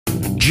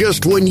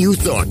just when you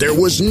thought there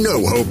was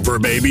no hope for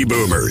baby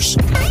boomers.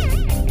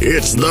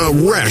 It's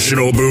the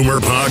Rational Boomer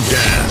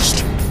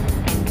Podcast.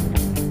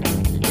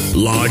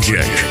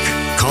 Logic,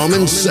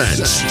 common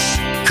sense,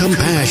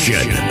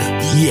 compassion.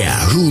 Yeah,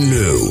 who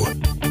knew?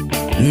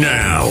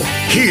 Now,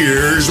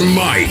 here's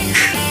Mike.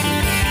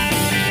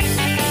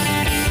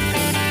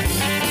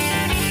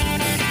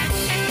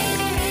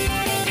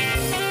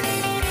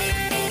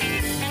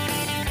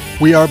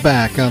 We are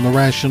back on the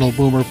Rational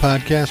Boomer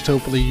Podcast.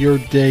 Hopefully your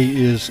day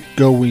is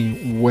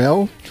going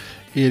well.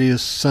 It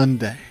is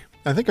Sunday.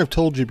 I think I've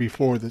told you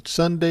before that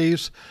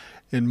Sundays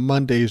and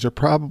Mondays are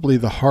probably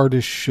the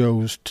hardest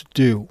shows to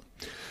do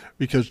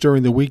because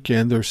during the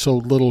weekend there's so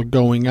little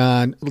going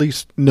on, at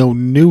least no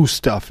new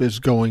stuff is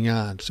going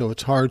on. So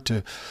it's hard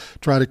to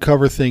try to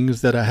cover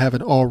things that I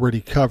haven't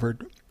already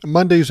covered.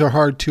 Mondays are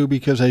hard too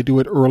because I do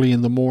it early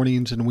in the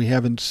mornings and we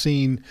haven't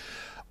seen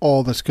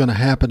all that's going to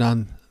happen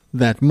on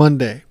that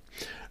Monday.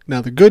 Now,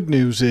 the good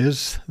news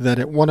is that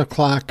at 1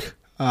 o'clock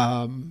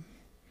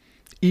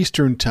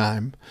Eastern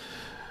Time,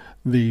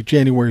 the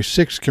January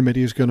 6th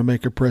committee is going to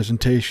make a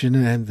presentation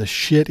and the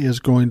shit is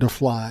going to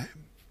fly.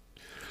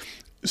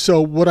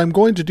 So what I'm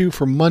going to do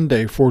for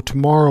Monday, for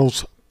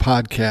tomorrow's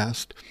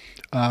podcast,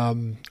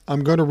 I'm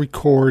going to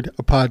record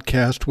a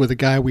podcast with a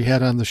guy we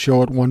had on the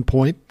show at one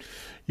point.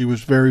 He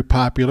was very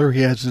popular.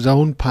 He has his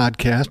own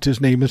podcast.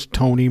 His name is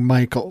Tony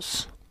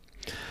Michaels.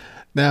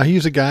 Now,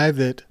 he's a guy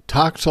that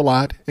talks a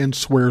lot and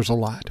swears a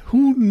lot.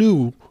 Who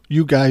knew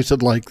you guys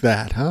would like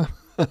that, huh?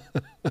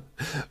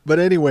 But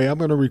anyway, I'm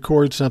going to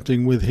record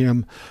something with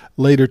him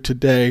later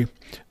today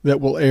that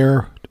will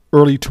air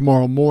early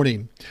tomorrow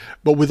morning.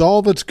 But with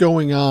all that's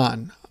going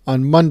on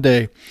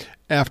Monday,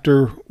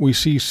 after we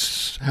see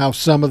how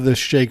some of this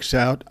shakes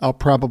out, I'll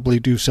probably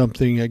do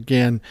something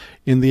again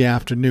in the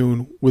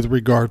afternoon with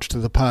regards to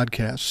the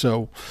podcast.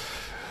 So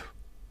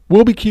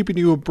we'll be keeping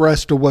you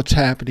abreast of what's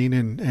happening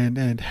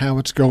and how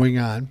it's going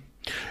on.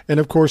 And,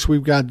 of course,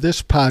 we've got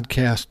this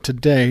podcast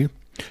today.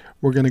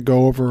 We're going to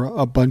go over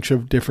a bunch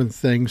of different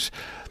things.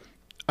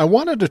 I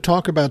wanted to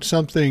talk about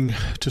something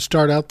to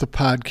start out the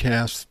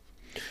podcast,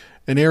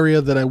 an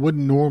area that I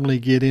wouldn't normally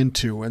get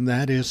into, and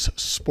that is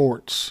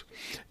sports.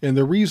 And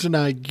the reason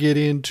I get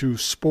into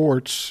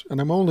sports,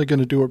 and I'm only going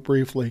to do it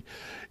briefly,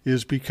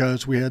 is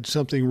because we had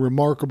something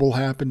remarkable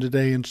happen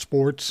today in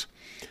sports.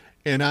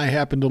 And I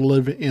happen to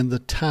live in the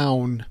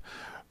town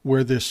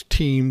where this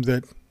team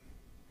that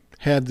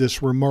had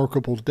this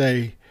remarkable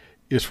day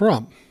is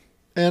from.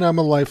 And I'm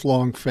a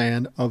lifelong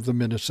fan of the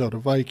Minnesota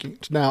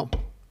Vikings. Now,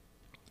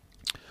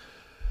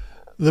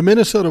 the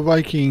Minnesota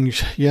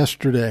Vikings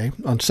yesterday,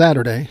 on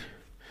Saturday,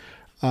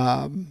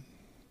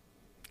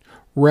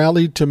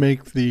 rallied to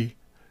make the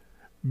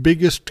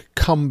biggest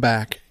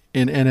comeback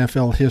in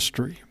NFL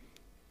history.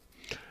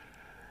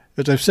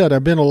 As I've said,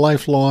 I've been a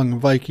lifelong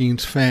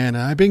Vikings fan.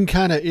 I've been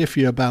kind of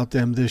iffy about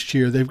them this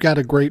year. They've got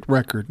a great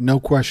record, no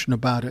question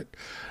about it.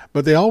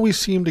 But they always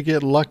seem to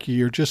get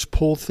lucky or just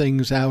pull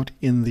things out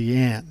in the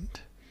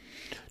end.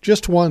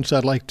 Just once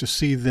I'd like to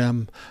see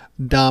them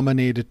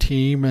dominate a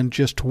team and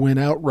just win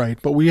outright.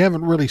 But we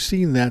haven't really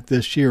seen that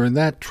this year, and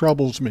that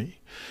troubles me.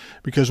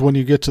 Because when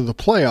you get to the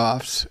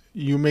playoffs,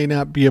 you may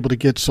not be able to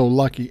get so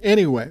lucky.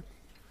 Anyway,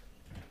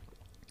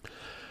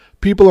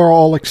 people are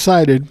all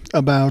excited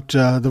about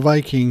the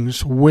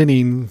Vikings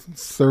winning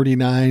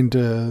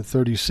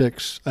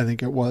 39-36, I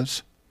think it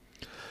was.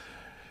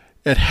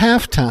 At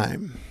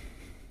halftime,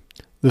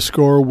 the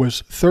score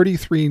was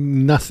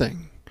 33-0.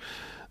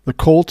 The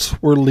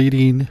Colts were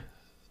leading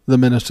the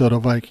Minnesota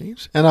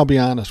Vikings. And I'll be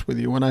honest with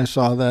you, when I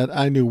saw that,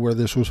 I knew where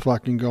this was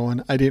fucking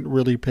going. I didn't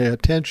really pay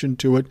attention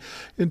to it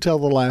until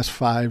the last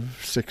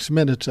 5-6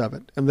 minutes of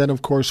it. And then,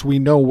 of course, we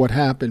know what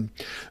happened.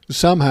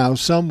 Somehow,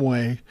 some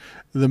way,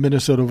 the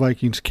Minnesota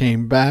Vikings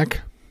came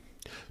back,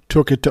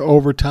 took it to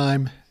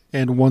overtime,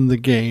 and won the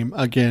game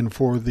again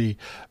for the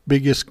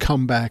biggest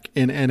comeback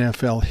in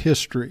NFL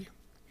history.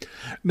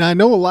 Now, I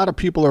know a lot of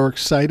people are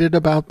excited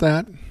about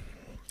that,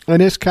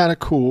 and it's kind of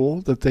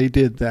cool that they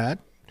did that,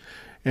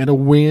 and a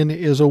win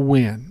is a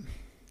win.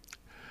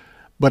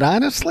 But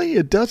honestly,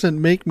 it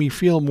doesn't make me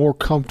feel more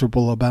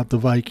comfortable about the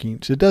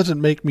Vikings. It doesn't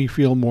make me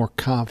feel more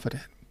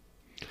confident.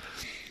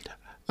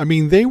 I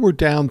mean, they were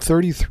down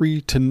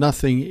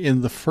 33-0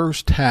 in the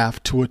first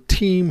half to a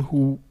team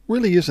who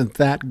really isn't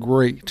that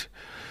great.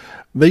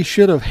 They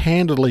should have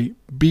handily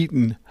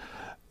beaten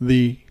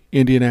the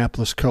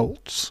Indianapolis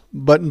Colts.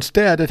 But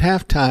instead, at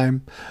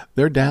halftime,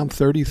 they're down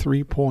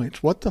 33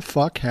 points. What the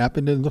fuck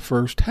happened in the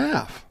first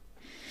half?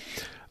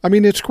 I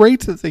mean, it's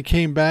great that they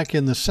came back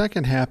in the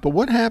second half, but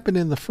what happened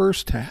in the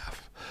first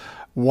half?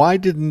 Why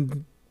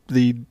didn't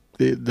the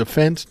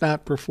defense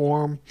not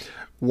perform?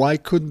 Why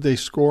couldn't they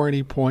score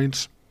any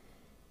points?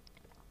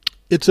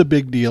 It's a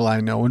big deal,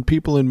 I know, and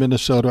people in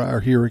Minnesota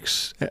are here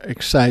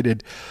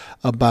excited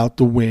about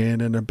the win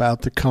and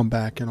about the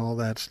comeback and all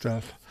that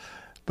stuff.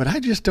 But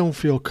I just don't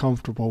feel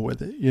comfortable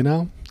with it, you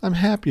know? I'm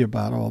happy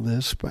about all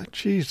this, but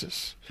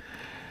Jesus.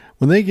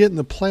 When they get in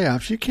the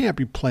playoffs, you can't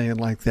be playing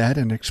like that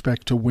and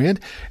expect to win.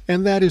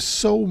 And that is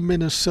so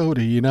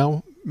Minnesota, you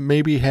know?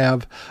 maybe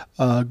have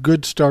a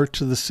good start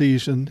to the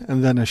season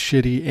and then a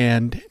shitty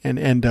end and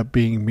end up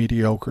being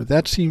mediocre.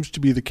 That seems to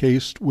be the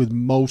case with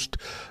most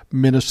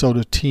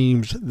Minnesota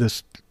teams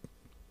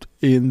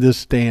in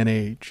this day and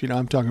age. You know,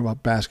 I'm talking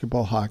about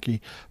basketball,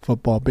 hockey,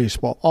 football,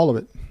 baseball, all of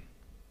it.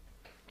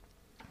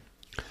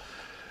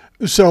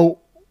 So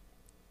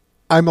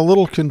I'm a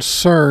little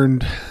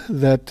concerned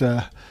that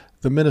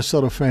the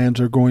Minnesota fans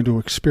are going to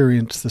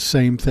experience the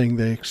same thing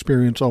they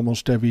experience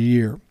almost every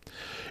year.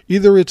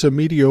 Either it's a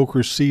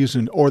mediocre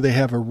season or they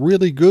have a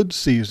really good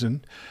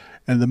season,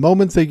 and the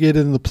moment they get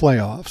in the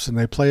playoffs and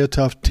they play a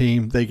tough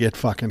team, they get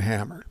fucking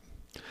hammered.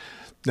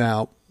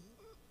 Now,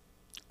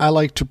 I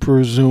like to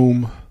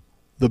presume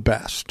the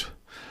best.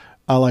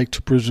 I like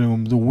to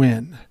presume the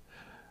win.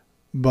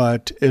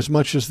 But as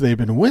much as they've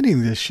been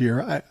winning this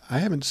year, I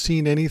haven't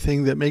seen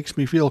anything that makes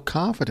me feel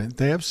confident.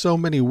 They have so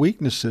many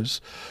weaknesses.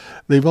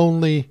 They've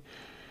only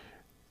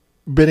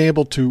been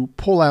able to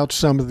pull out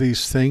some of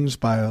these things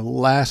by a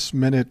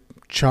last-minute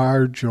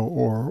charge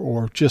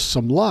or just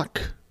some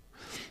luck.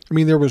 I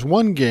mean, there was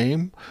one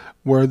game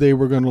where they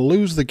were going to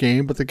lose the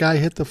game, but the guy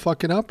hit the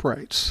fucking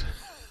uprights.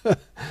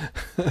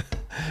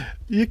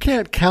 You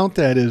can't count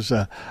that as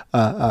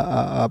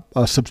a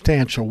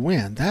substantial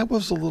win. That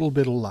was a little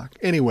bit of luck.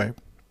 Anyway,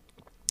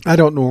 I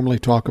don't normally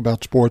talk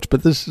about sports,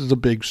 but this is a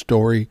big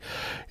story,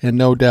 and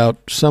no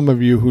doubt some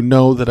of you who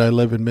know that I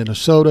live in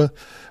Minnesota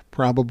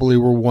probably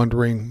were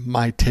wondering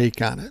my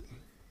take on it.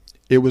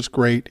 It was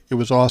great. It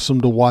was awesome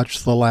to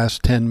watch the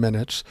last 10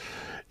 minutes.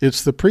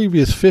 It's the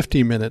previous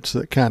 50 minutes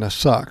that kind of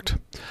sucked.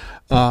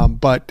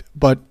 But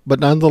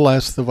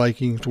nonetheless, the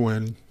Vikings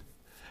win.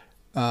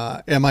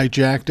 Am I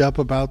jacked up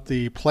about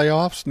the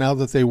playoffs now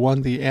that they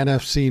won the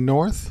NFC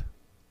North?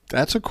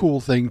 That's a cool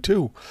thing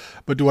too.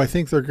 But do I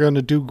think they're going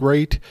to do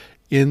great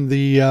in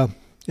the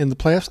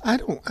playoffs?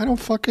 I don't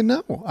fucking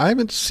know. I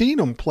haven't seen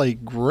them play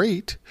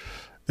great.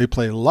 They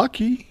play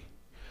lucky.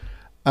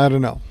 I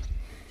don't know.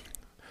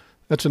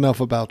 That's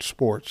enough about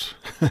sports.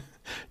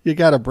 You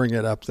got to bring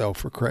it up though,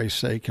 for Christ's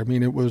sake. I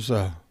mean, it was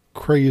a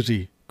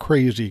crazy,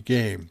 crazy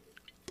game.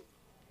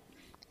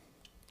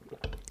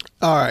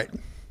 All right.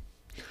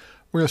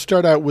 We're going to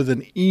start out with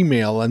an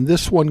email, and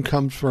this one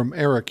comes from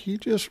Eric. He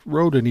just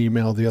wrote an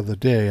email the other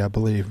day, I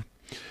believe.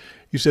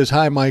 He says,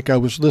 "Hi, Mike. I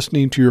was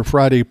listening to your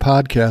Friday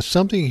podcast.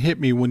 Something hit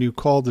me when you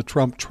called the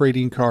Trump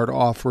trading card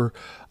offer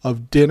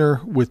of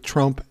dinner with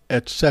Trump,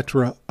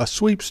 etc., a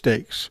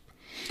sweepstakes.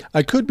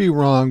 I could be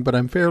wrong, but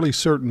I'm fairly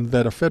certain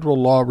that a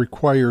federal law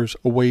requires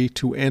a way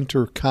to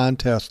enter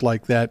contests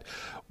like that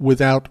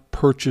without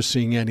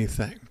purchasing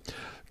anything.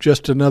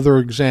 Just another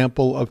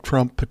example of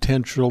Trump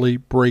potentially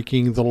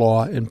breaking the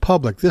law in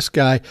public. This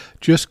guy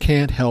just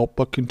can't help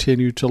but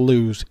continue to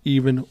lose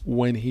even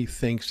when he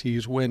thinks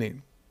he's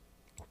winning."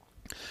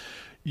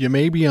 You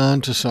may be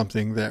on to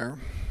something there.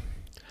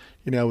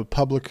 You know, with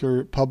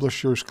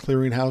Publishers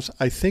Clearinghouse,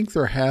 I think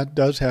there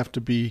does have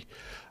to be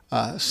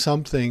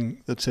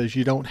something that says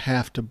you don't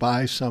have to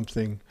buy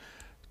something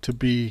to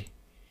be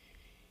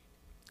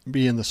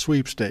in the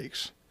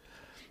sweepstakes.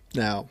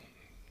 Now,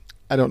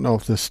 I don't know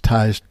if this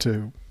ties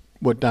to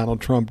what Donald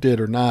Trump did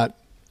or not,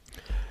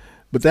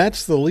 but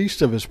that's the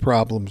least of his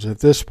problems at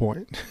this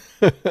point,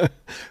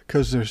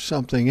 because there's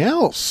something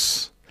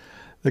else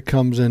that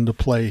comes into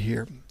play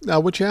here. Now,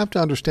 what you have to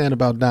understand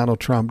about Donald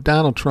Trump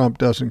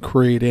doesn't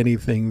create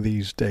anything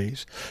these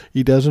days.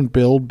 He doesn't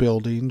build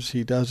buildings.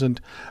 He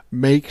doesn't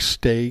make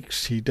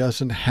steaks. He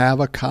doesn't have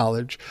a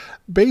college.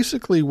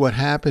 Basically, what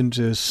happens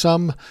is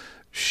some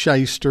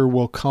shyster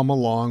will come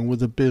along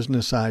with a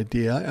business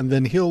idea, and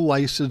then he'll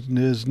license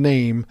his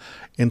name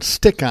and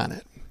stick on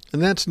it.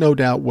 And that's no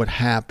doubt what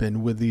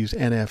happened with these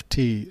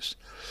NFTs.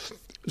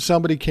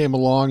 Somebody came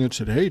along and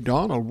said, "Hey,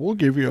 Donald, we'll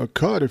give you a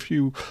cut if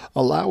you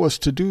allow us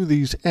to do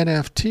these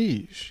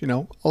NFTs. You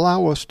know,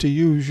 allow us to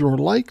use your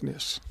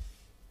likeness."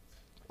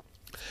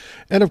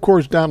 And of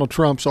course, Donald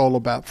Trump's all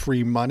about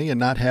free money and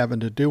not having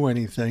to do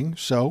anything.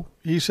 So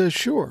he says,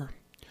 sure.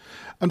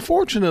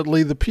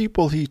 Unfortunately, the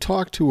people he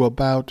talked to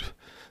about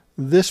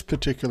this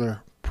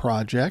particular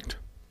project,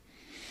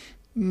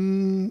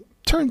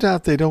 turns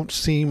out they don't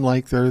seem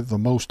like they're the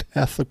most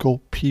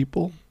ethical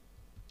people.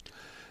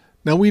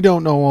 Now, we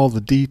don't know all the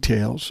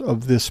details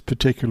of this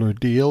particular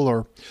deal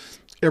or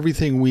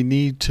everything we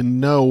need to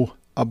know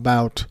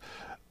about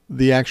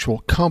the actual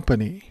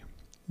company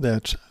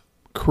that's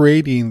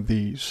creating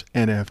these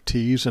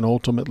NFTs and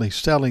ultimately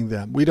selling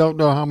them. We don't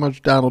know how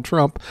much Donald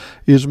Trump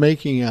is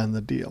making on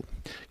the deal.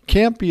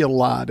 Can't be a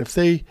lot. If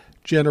they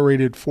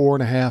generated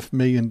 $4.5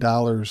 million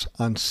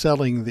on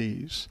selling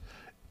these,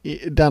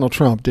 Donald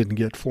Trump didn't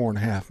get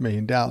 $4.5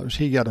 million.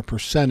 He got a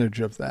percentage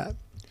of that.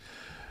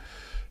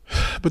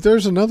 But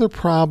there's another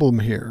problem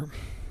here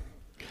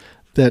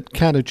that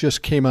kind of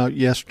just came out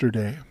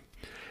yesterday.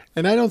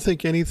 And I don't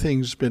think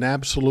anything's been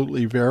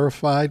absolutely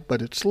verified,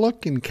 but it's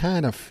looking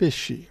kind of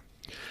fishy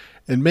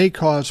and may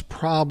cause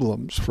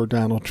problems for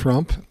Donald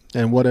Trump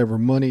and whatever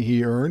money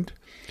he earned,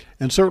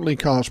 and certainly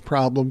cause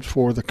problems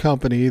for the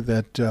company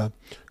that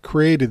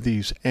created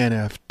these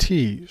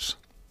NFTs.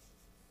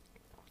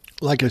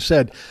 Like I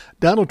said,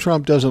 Donald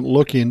Trump doesn't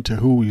look into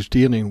who he's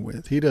dealing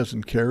with. He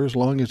doesn't care. As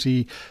long as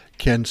he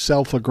can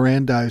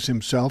self-aggrandize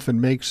himself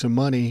and make some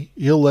money,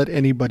 he'll let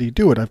anybody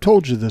do it. I've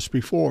told you this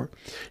before.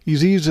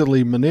 He's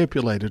easily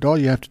manipulated. All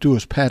you have to do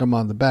is pat him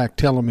on the back,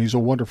 tell him he's a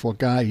wonderful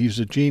guy, he's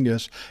a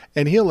genius,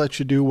 and he'll let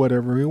you do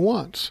whatever he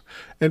wants.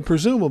 And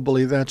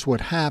presumably that's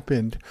what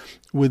happened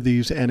with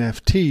these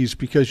NFTs,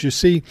 because you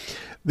see,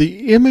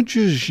 the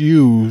images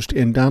used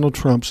in Donald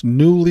Trump's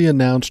newly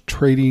announced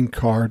trading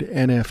card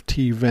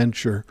NFT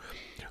venture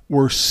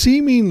were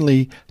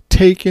seemingly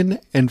taken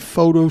and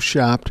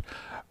photoshopped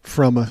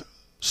from a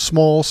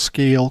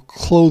small-scale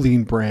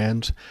clothing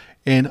brands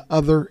and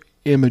other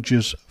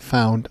images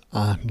found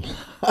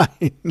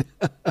online.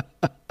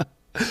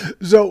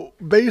 So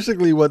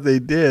basically what they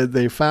did,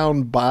 they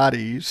found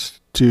bodies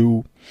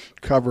to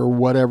cover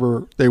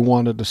whatever they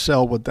wanted to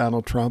sell with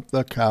Donald Trump,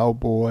 the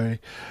cowboy,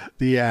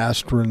 the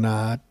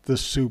astronaut, the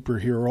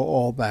superhero,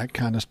 all that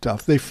kind of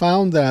stuff. They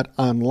found that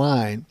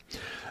online.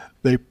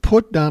 They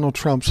put Donald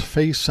Trump's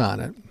face on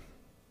it,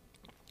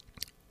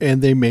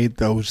 and they made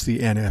those the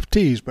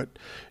NFTs. But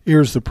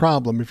here's the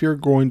problem. If you're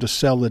going to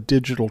sell a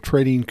digital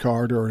trading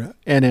card or an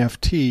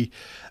NFT,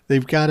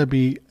 they've got to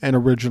be an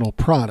original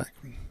product.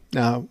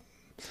 Now,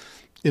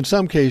 in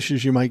some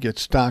cases, you might get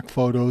stock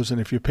photos,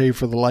 and if you pay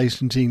for the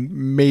licensing,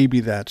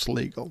 maybe that's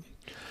legal.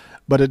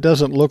 But it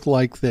doesn't look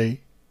like they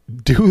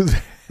do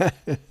that.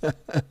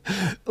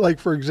 Like,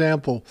 for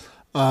example,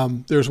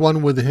 there's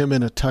one with him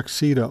in a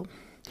tuxedo,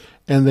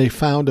 and they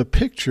found a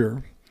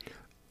picture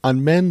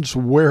on Men's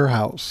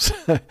Warehouse,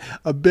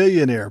 a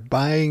billionaire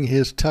buying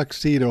his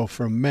tuxedo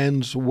from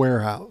Men's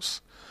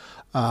Warehouse.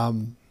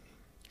 And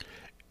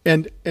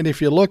if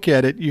you look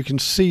at it, you can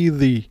see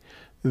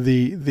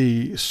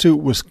the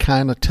suit was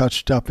kind of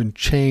touched up and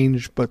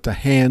changed, but the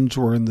hands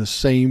were in the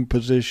same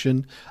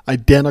position,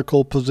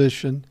 identical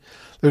position.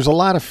 There's a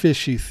lot of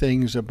fishy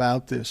things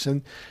about this.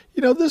 And,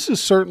 this is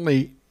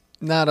certainly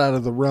not out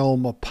of the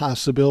realm of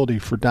possibility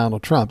for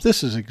Donald Trump.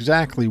 This is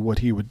exactly what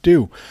he would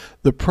do.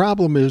 The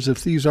problem is,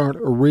 if these aren't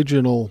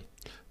original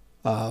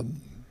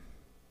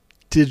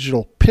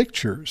digital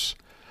pictures,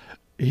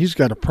 he's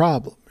got a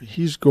problem.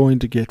 He's going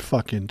to get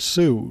fucking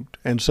sued,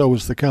 and so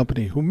is the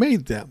company who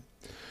made them.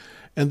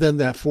 And then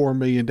that $4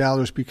 million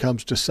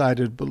becomes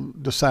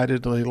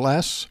decidedly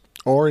less,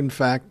 or in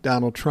fact,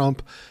 Donald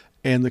Trump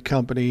and the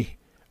company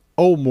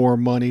owe more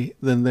money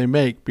than they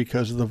make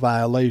because of the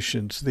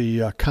violations,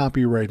 the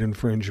copyright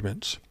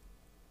infringements.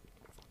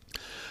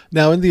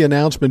 Now, in the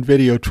announcement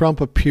video, Trump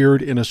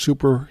appeared in a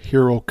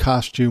superhero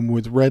costume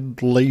with red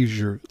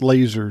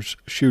lasers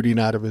shooting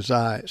out of his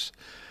eyes.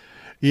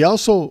 He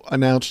also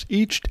announced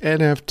each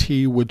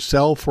NFT would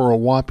sell for a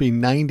whopping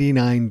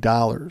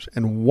 $99,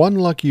 and one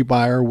lucky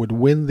buyer would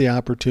win the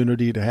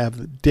opportunity to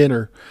have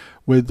dinner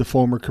with the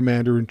former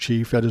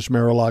commander-in-chief at his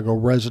Mar-a-Lago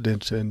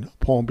residence in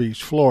Palm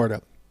Beach,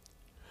 Florida.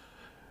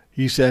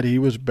 He said he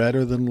was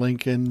better than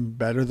Lincoln,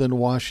 better than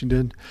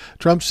Washington.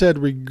 Trump said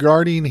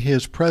regarding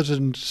his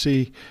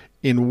presidency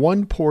in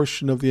one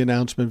portion of the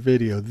announcement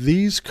video,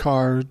 these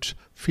cards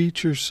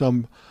feature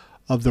some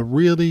of the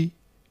really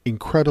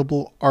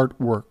incredible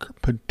artwork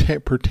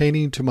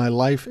pertaining to my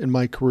life and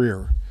my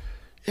career.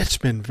 It's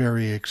been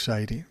very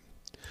exciting.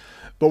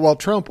 But while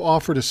Trump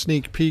offered a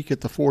sneak peek at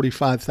the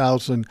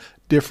 45,000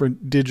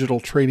 different digital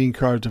trading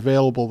cards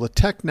available, the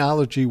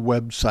technology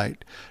website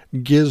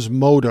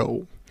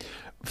Gizmodo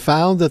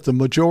found that the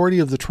majority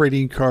of the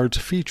trading cards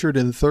featured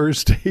in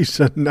Thursday's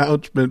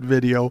announcement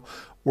video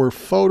were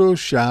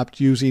photoshopped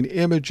using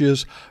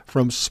images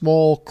from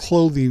small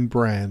clothing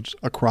brands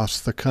across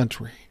the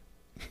country.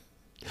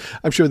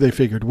 I'm sure they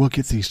figured, we'll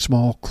get these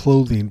small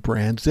clothing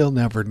brands, they'll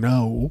never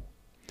know.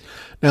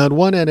 Now, in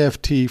one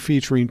NFT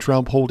featuring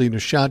Trump holding a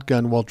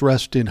shotgun while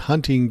dressed in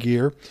hunting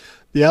gear,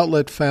 the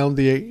outlet found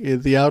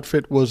the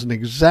outfit was an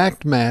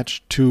exact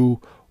match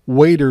to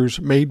waders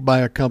made by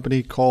a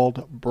company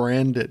called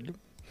Branded.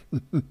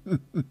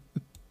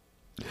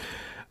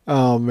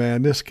 Oh,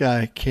 man, this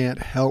guy can't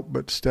help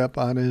but step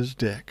on his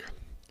dick.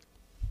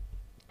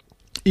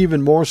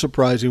 Even more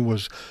surprising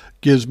was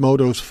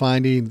Gizmodo's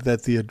finding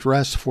that the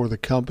address for the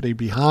company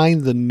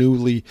behind the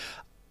newly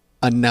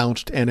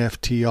announced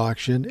NFT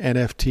auction,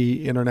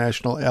 NFT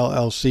International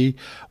LLC,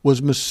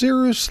 was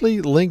mysteriously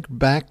linked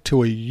back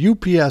to a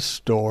UPS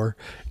store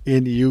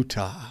in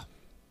Utah.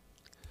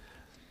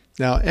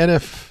 Now,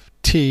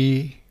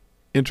 NFT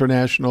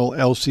International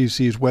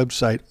LCC's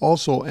website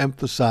also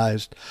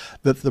emphasized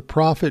that the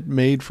profit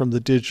made from the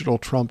digital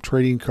Trump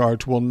trading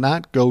cards will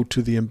not go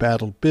to the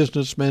embattled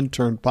businessmen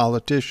turned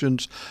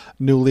politicians'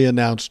 newly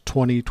announced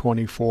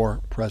 2024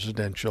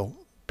 presidential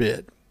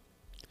bid.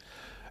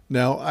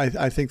 Now,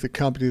 I think the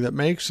company that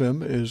makes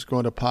them is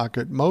going to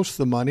pocket most of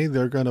the money.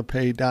 They're going to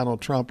pay Donald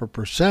Trump a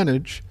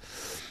percentage,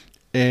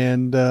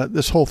 and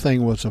this whole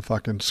thing was a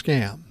fucking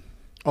scam.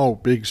 Oh,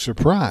 big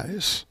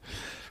surprise.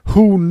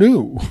 Who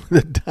knew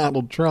that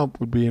Donald Trump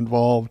would be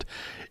involved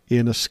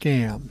in a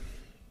scam?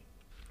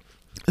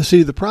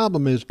 See, the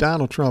problem is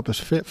Donald Trump is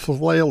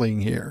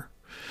flailing here.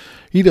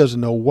 He doesn't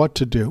know what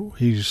to do.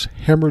 He's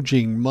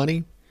hemorrhaging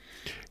money.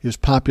 His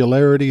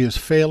popularity is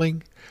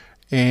failing,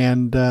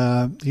 and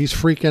he's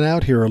freaking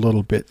out here a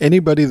little bit.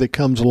 Anybody that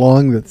comes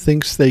along that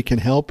thinks they can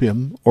help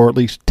him, or at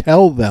least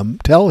tell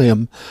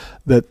him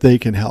that they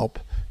can help,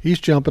 he's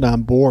jumping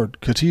on board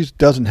because he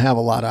doesn't have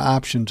a lot of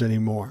options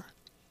anymore.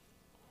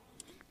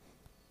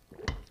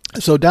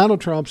 So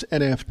Donald Trump's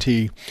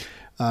NFT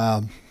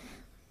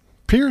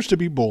appears to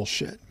be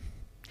bullshit.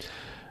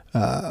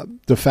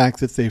 The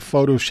fact that they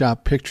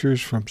Photoshop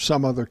pictures from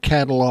some other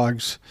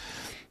catalogs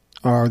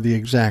are the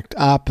exact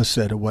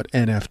opposite of what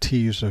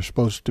NFTs are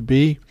supposed to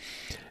be.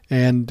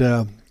 And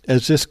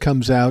as this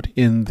comes out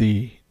in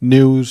the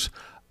news,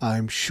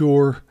 I'm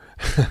sure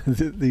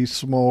these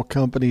small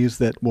companies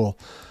that will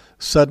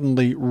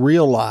suddenly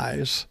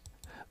realize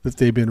that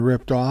they've been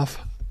ripped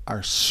off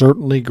are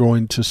certainly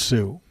going to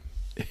sue.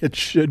 It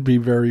should be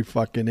very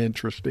fucking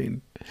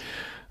interesting.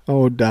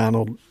 Oh,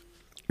 Donald,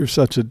 you're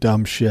such a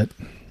dumb shit.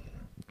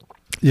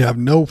 You have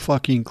no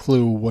fucking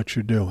clue what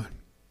you're doing.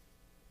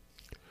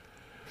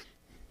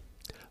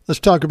 Let's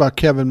talk about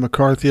Kevin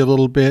McCarthy a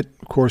little bit.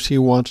 Of course, he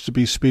wants to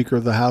be Speaker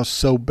of the House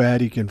so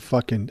bad he can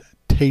fucking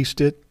taste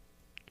it.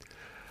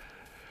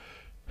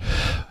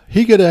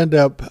 He could end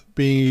up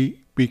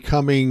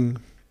becoming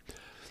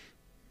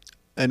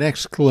an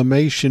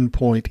exclamation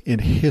point in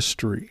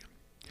history.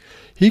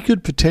 He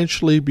could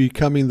potentially be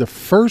becoming the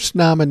first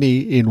nominee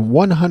in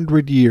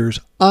 100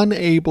 years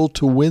unable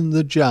to win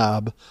the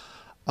job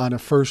on a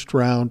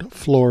first-round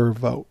floor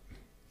vote.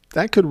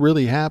 That could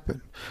really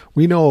happen.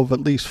 We know of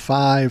at least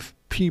 5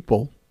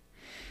 people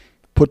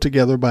put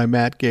together by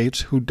Matt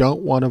Gaetz who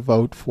don't want to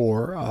vote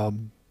for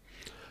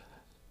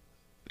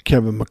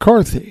Kevin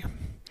McCarthy.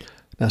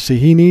 Now, see,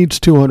 he needs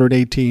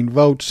 218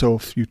 votes, so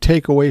if you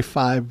take away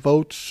 5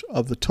 votes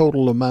of the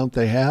total amount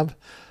they have,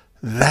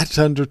 that's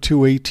under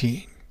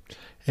 218,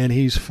 and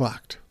he's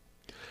fucked.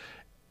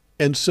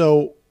 And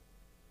so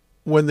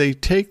when they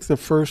take the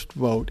first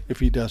vote, if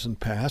he doesn't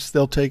pass,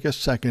 they'll take a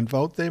second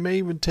vote. They may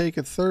even take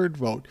a third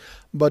vote.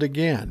 But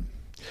again,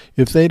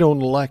 if they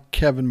don't elect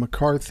Kevin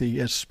McCarthy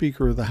as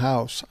Speaker of the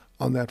House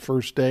on that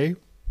first day,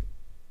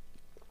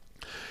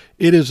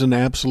 it is an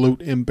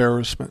absolute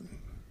embarrassment.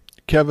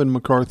 Kevin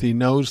McCarthy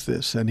knows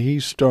this, and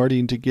he's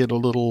starting to get a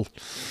little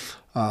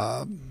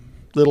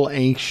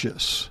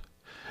anxious.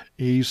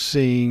 He's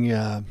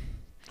seeing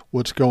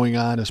what's going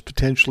on as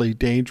potentially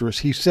dangerous.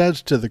 He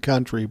says to the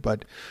country,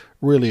 but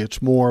really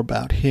it's more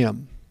about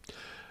him.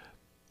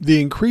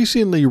 The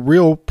increasingly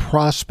real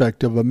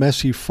prospect of a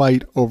messy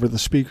fight over the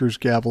Speaker's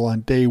gavel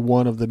on day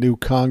one of the new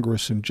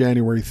Congress on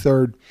January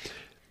 3rd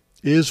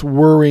is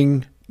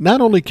worrying not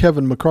only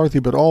Kevin McCarthy,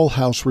 but all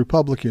House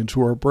Republicans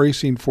who are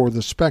bracing for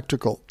the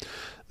spectacle.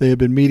 They have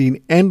been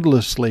meeting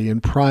endlessly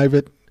in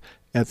private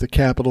at the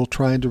Capitol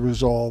trying to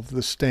resolve the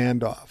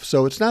standoff.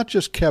 So it's not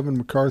just Kevin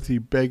McCarthy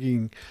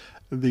begging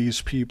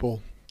these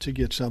people to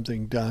get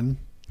something done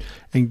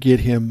and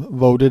get him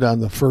voted on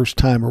the first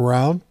time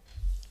around.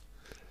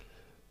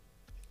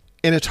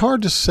 And it's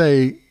hard to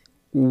say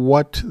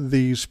what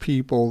these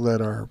people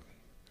that are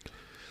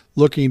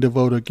looking to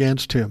vote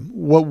against him,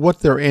 what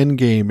their end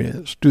game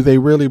is. Do they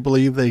really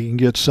believe they can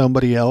get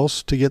somebody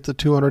else to get the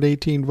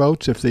 218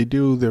 votes? If they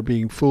do, they're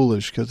being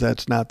foolish, because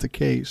that's not the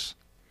case.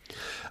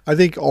 I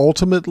think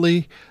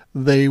ultimately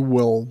they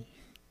will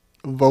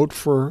vote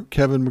for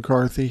Kevin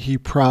McCarthy. He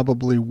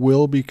probably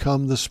will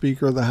become the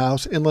Speaker of the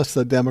House, unless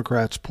the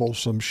Democrats pull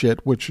some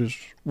shit, which is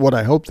what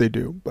I hope they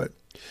do. But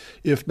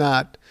if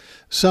not,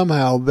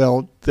 somehow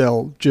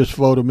they'll just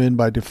vote him in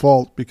by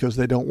default because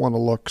they don't want to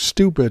look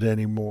stupid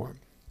anymore.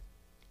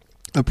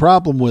 The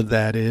problem with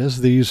that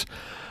is these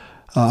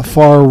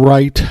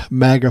far-right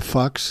MAGA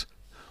fucks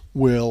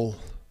will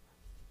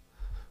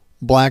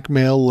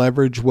blackmail,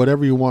 leverage,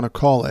 whatever you want to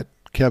call it,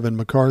 Kevin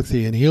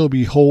McCarthy, and he'll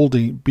be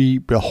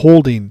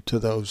beholden to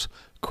those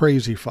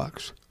crazy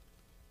fucks,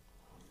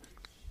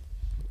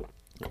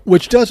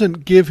 which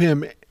doesn't give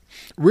him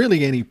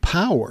really any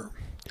power,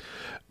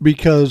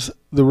 because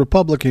the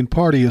Republican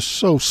Party is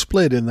so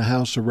split in the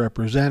House of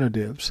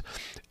Representatives,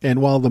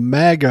 and while the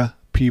MAGA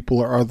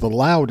people are the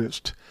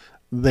loudest,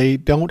 they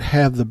don't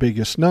have the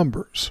biggest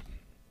numbers.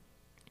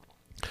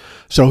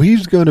 So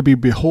he's going to be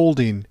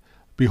beholden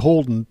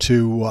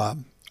to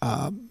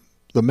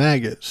the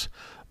MAGAs,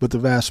 but the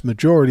vast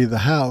majority of the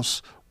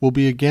House will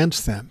be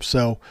against them.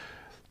 So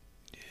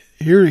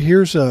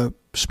here's a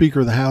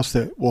Speaker of the House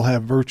that will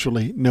have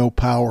virtually no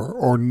power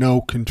or no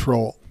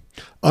control,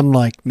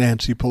 unlike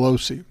Nancy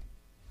Pelosi.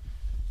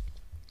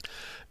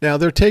 Now,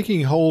 they're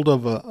taking hold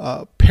of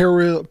a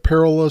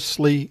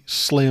perilously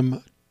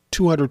slim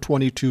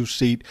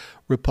 222-seat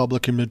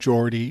Republican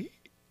majority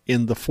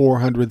in the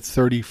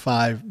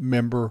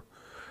 435-member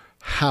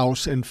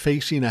House and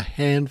facing a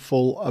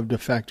handful of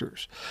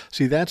defectors.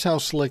 See, that's how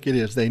slick it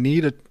is. They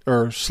need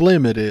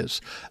slim it is.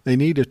 They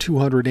need a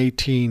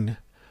 218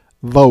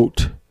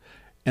 vote,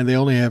 and they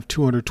only have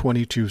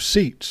 222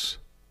 seats.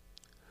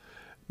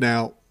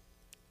 Now,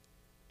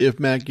 if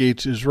Matt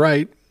Gaetz is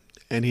right,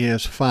 and he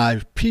has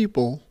 5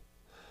 people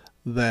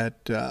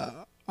that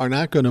are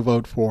not going to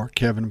vote for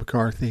Kevin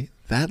McCarthy,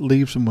 that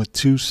leaves him with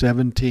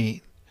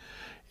 217.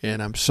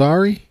 And I'm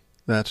sorry,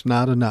 that's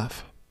not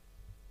enough.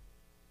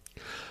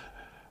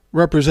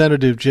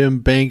 Representative Jim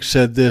Banks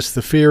said this: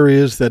 the fear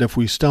is that if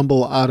we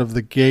stumble out of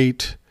the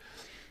gate,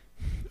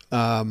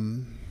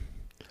 then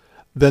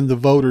the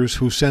voters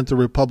who sent the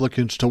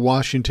Republicans to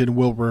Washington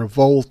will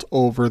revolt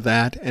over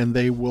that and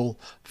they will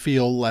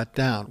feel let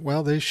down.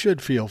 Well, they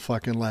should feel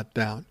fucking let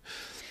down.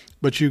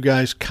 But you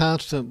guys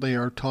constantly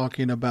are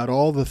talking about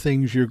all the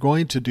things you're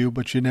going to do,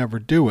 but you never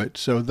do it.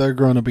 So they're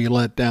going to be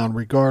let down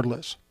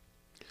regardless.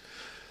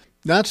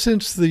 Not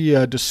since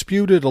the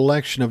disputed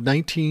election of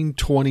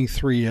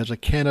 1923 has a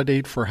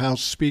candidate for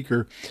House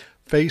Speaker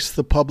faced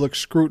the public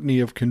scrutiny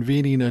of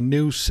convening a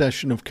new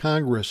session of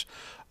Congress,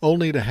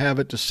 only to have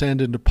it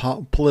descend into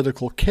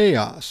political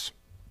chaos,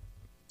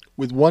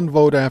 with one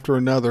vote after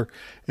another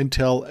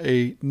until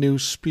a new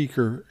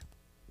speaker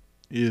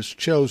is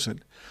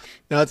chosen.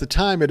 Now, at the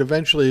time, it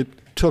eventually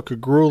took a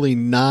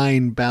grueling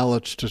 9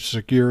 ballots to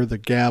secure the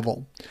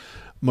gavel.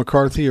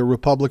 McCarthy, a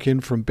Republican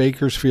from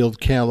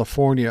Bakersfield,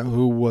 California,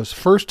 who was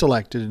first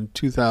elected in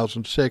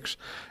 2006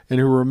 and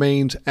who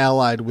remains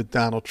allied with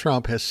Donald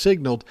Trump, has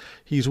signaled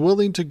he's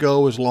willing to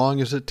go as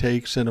long as it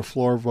takes in a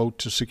floor vote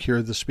to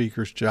secure the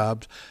Speaker's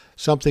job,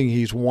 something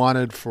he's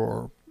wanted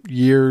for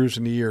years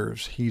and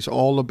years. He's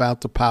all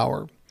about the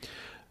power.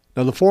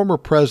 Now, the former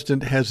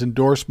president has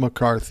endorsed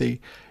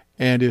McCarthy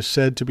and is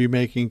said to be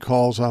making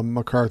calls on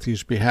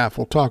McCarthy's behalf.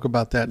 We'll talk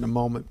about that in a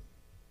moment.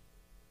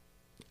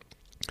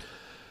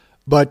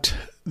 But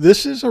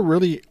this is a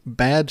really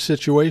bad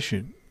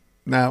situation.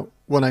 Now,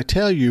 when I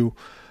tell you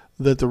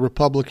that the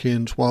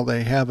Republicans, while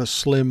they have a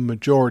slim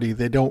majority,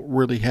 they don't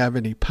really have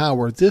any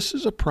power, this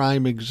is a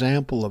prime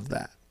example of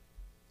that.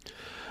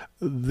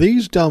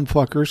 These dumb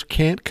fuckers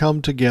can't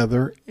come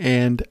together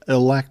and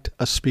elect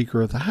a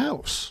Speaker of the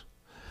House.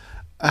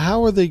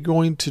 How are they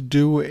going to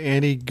do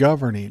any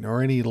governing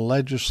or any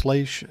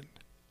legislation?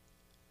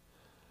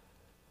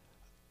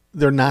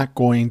 They're not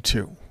going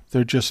to.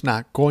 They're just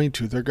not going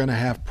to. They're going to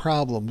have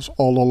problems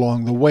all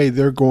along the way.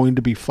 They're going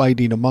to be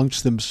fighting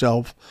amongst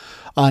themselves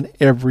on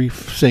every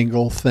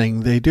single thing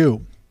they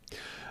do.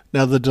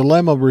 Now, the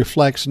dilemma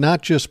reflects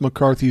not just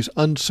McCarthy's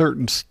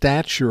uncertain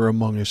stature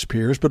among his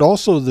peers, but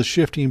also the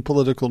shifting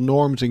political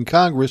norms in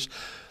Congress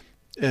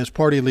as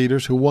party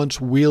leaders who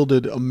once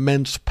wielded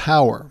immense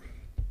power.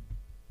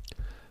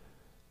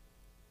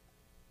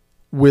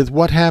 With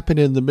what happened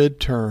in the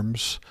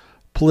midterms,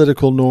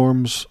 political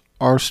norms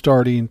are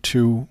starting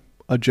to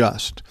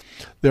adjust.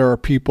 There are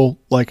people,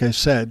 like I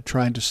said,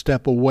 trying to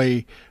step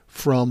away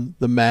from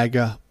the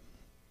MAGA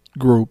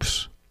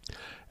groups,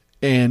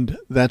 and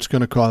that's going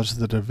to cause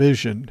the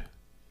division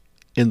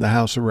in the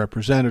House of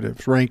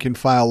Representatives. Rank and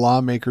file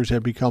lawmakers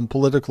have become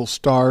political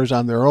stars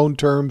on their own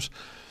terms.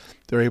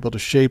 They're able to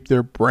shape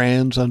their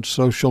brands on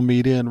social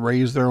media and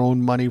raise their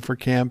own money for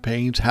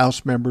campaigns.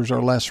 House members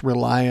are less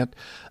reliant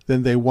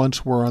than they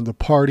once were on the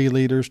party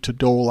leaders to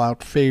dole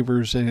out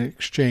favors in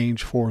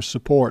exchange for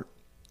support.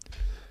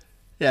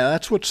 Yeah,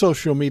 that's what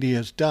social media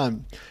has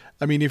done.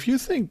 I mean, if you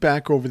think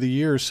back over the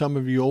years, some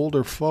of you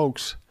older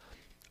folks,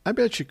 I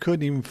bet you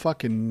couldn't even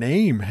fucking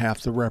name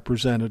half the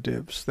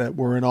representatives that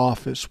were in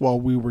office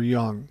while we were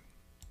young.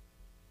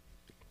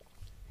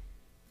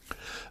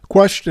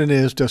 Question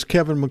is, does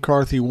Kevin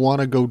McCarthy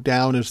want to go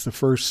down as the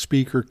first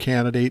speaker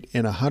candidate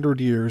in 100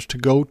 years to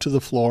go to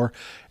the floor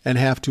and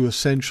have to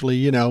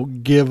essentially,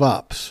 give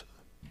up?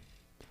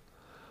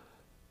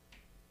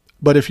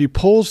 But if he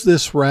pulls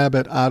this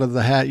rabbit out of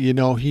the hat,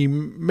 he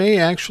may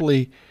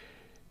actually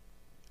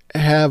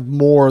have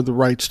more of the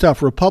right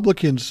stuff.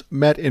 Republicans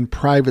met in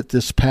private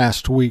this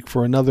past week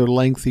for another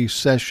lengthy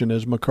session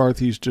as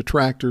McCarthy's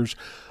detractors,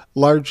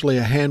 largely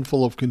a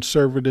handful of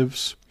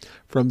conservatives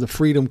from the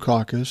Freedom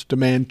Caucus,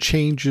 demand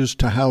changes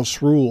to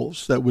House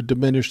rules that would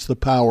diminish the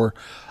power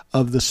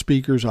of the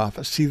Speaker's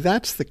office. See,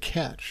 that's the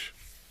catch.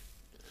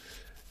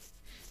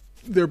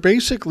 They're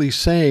basically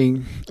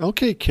saying,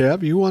 okay,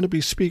 Kev, you want to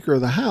be Speaker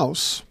of the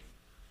House,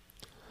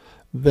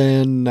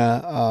 then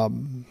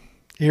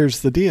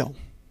here's the deal.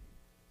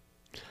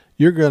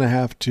 You're going to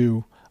have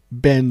to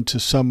bend to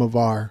some of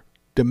our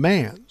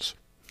demands.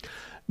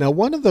 Now,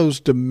 one of those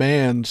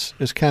demands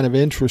is kind of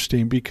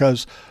interesting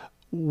because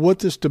what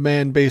this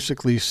demand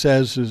basically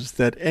says is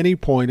that at any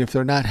point, if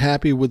they're not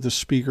happy with the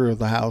Speaker of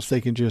the House,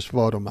 they can just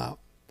vote him out.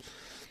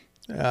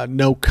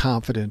 No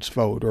confidence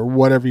vote or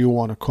whatever you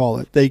want to call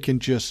it. They can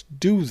just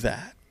do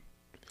that.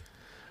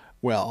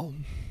 Well,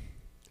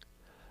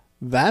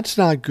 that's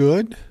not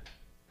good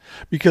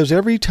because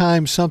every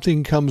time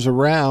something comes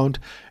around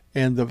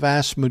and the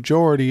vast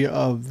majority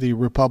of the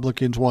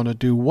Republicans want to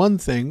do one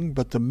thing,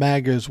 but the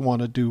MAGAs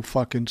want to do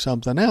fucking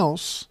something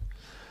else,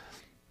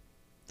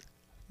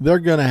 they're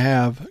going to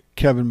have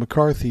Kevin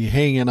McCarthy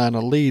hanging on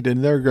a lead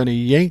and they're going to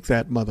yank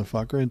that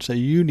motherfucker and say,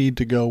 you need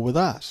to go with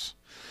us,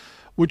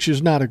 which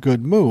is not a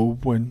good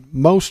move when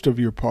most of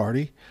your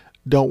party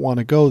don't want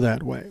to go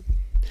that way.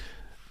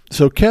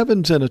 So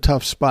Kevin's in a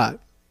tough spot.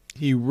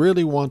 He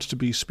really wants to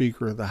be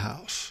Speaker of the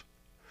House.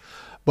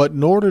 But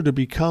in order to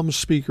become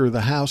Speaker of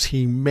the House,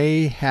 he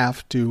may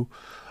have to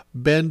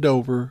bend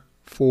over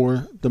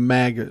for the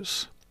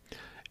MAGAs.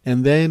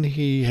 and then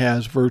he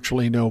has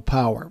virtually no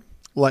power.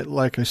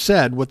 Like I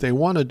said, what they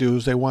want to do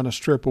is they want to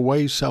strip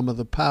away some of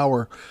the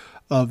power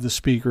of the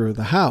Speaker of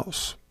the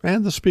House.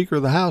 And the Speaker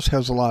of the House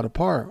has a lot of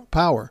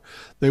power.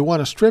 They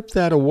want to strip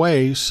that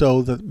away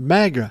so that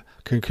MAGA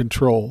can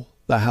control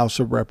the House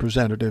of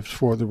Representatives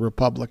for the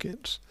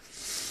Republicans.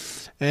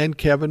 And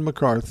Kevin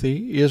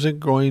McCarthy isn't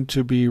going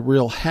to be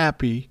real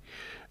happy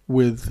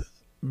with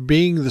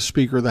being the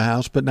Speaker of the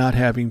House but not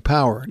having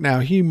power. Now,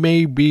 he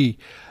may be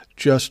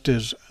just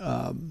as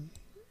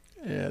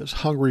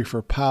hungry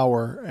for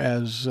power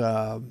as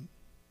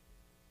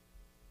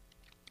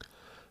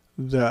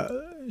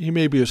he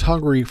may be as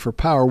hungry for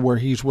power where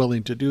he's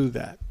willing to do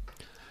that.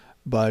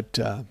 But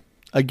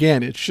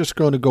again, it's just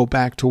going to go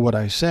back to what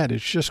I said.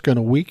 It's just going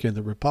to weaken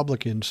the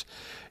Republicans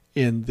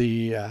in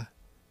the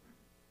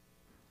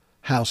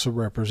House of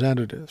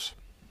Representatives.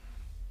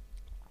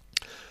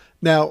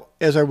 Now,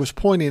 as I was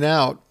pointing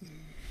out,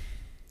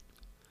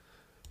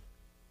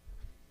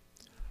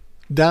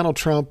 Donald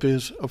Trump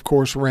is, of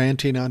course,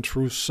 ranting on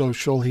Truth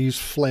Social. He's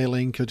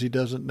flailing because he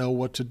doesn't know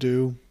what to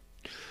do.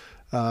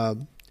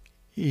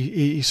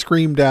 He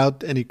screamed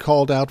out and he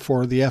called out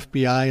for the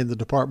FBI and the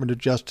Department of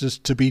Justice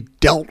to be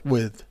dealt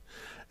with,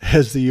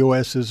 as the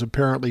U.S. is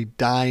apparently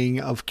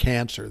dying of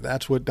cancer.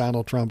 That's what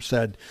Donald Trump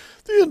said.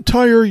 The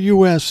entire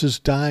U.S. is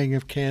dying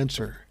of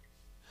cancer.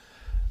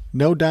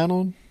 No,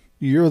 Donald,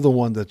 you're the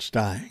one that's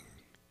dying.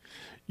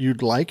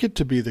 You'd like it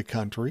to be the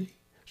country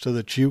so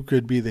that you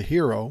could be the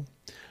hero,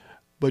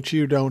 but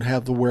you don't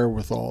have the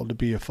wherewithal to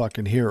be a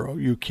fucking hero.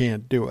 You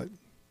can't do it.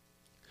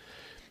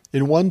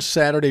 In one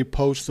Saturday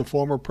post, the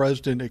former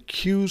president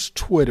accused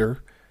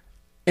Twitter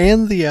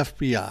and the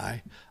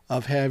FBI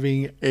of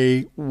having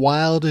a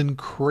wild and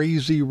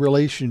crazy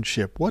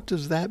relationship. What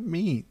does that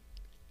mean?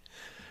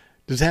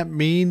 Does that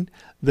mean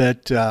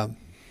that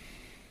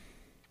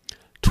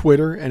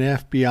Twitter and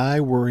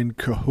FBI were in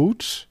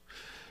cahoots?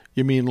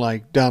 You mean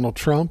like Donald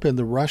Trump and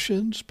the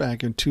Russians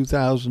back in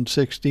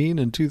 2016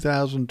 and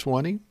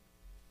 2020?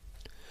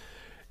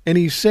 And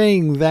he's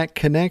saying that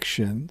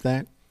connection,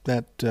 that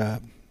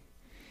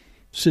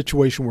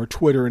situation where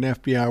Twitter and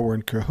FBI were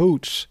in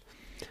cahoots,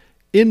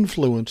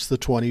 influenced the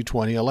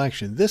 2020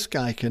 election. This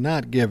guy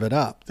cannot give it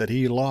up that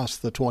he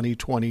lost the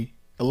 2020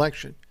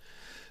 election.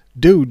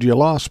 Dude, you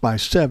lost by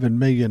 7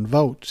 million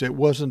votes. It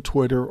wasn't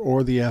Twitter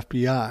or the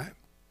FBI.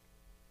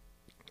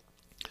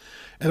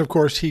 And of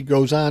course, he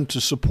goes on to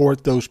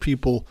support those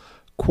people,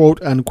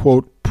 quote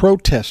unquote,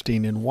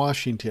 protesting in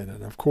Washington.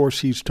 And of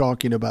course, he's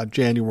talking about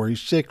January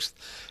 6th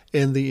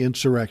and the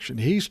insurrection.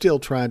 He's still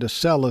trying to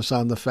sell us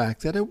on the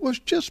fact that it was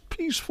just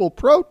peaceful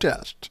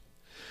protest.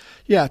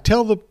 Yeah,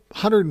 tell the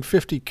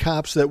 150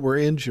 cops that were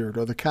injured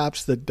or the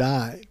cops that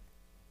died.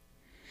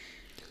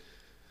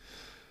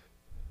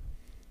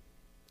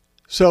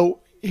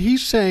 So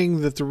he's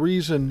saying that the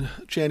reason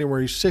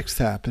January 6th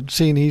happened,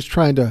 seeing he's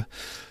trying to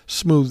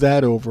smooth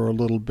that over a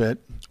little bit,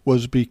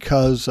 was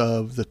because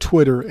of the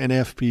Twitter and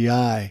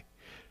FBI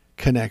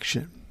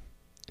connection.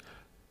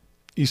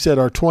 He said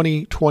our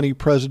 2020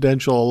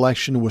 presidential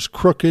election was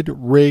crooked,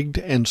 rigged,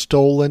 and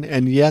stolen,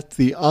 and yet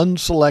the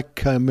Unselect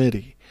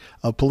Committee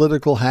of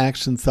political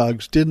hacks and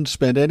thugs didn't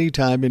spend any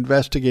time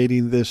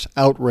investigating this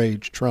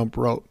outrage, Trump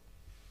wrote.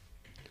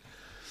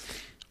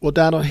 Well,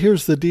 Donald,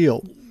 here's the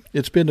deal.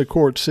 It's been to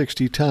court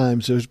 60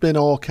 times. There's been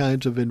all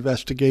kinds of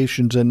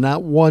investigations, and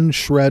not one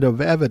shred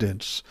of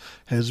evidence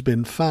has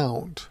been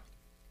found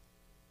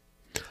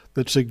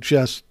that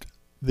suggests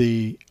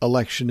the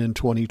election in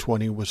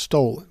 2020 was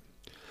stolen.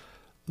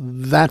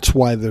 That's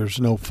why there's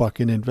no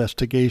fucking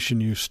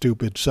investigation, you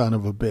stupid son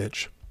of a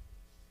bitch.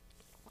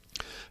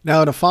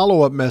 Now, in a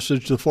follow-up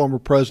message, the former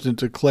president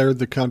declared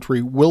the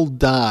country will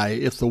die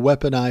if the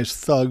weaponized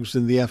thugs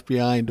in the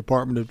FBI and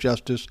Department of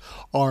Justice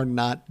are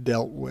not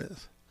dealt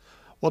with.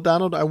 Well,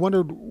 Donald, I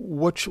wondered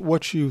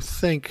what you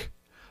think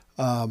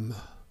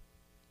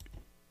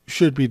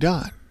should be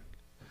done.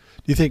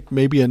 Do you think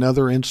maybe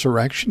another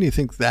insurrection? Do you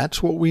think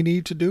that's what we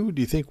need to do?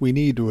 Do you think we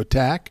need to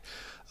attack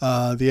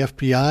the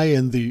FBI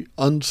and the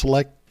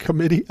Unselect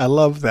Committee? I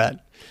love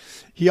that.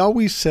 He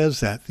always says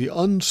that, the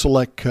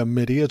Unselect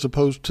Committee as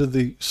opposed to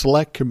the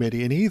Select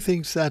Committee, and he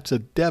thinks that's a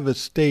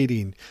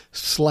devastating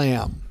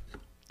slam.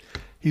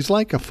 He's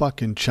like a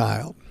fucking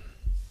child.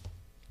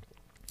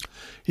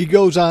 He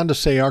goes on to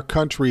say our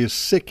country is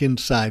sick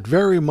inside,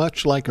 very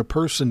much like a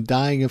person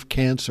dying of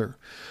cancer.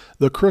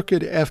 The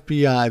crooked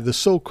FBI, the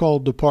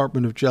so-called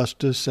Department of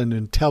Justice and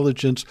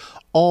Intelligence,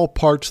 all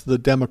parts of the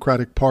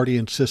Democratic Party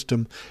and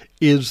system,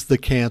 is the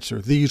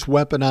cancer. These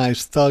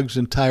weaponized thugs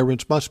and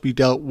tyrants must be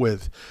dealt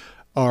with.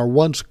 Our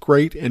once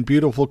great and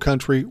beautiful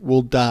country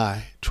will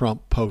die,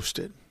 Trump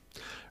posted.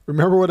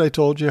 Remember what I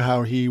told you,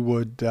 how he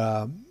would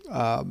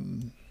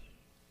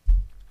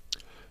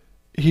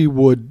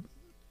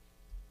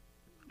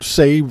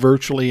say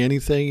virtually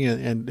anything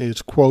and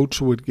his quotes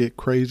would get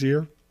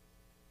crazier?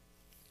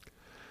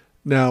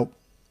 Now,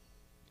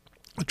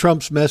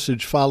 Trump's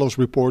message follows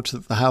reports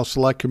that the House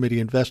Select Committee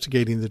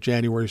investigating the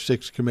January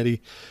 6th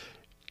committee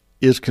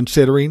is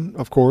considering,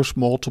 of course,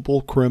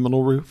 multiple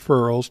criminal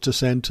referrals to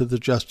send to the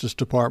Justice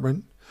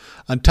Department.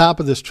 On top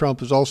of this,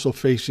 Trump is also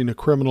facing a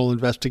criminal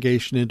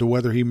investigation into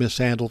whether he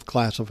mishandled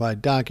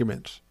classified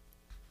documents.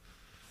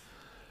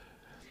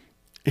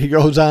 He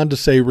goes on to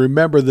say,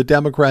 remember, the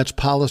Democrats'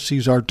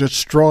 policies are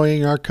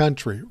destroying our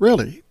country.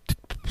 Really?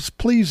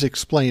 Please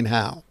explain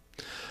how.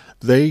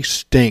 They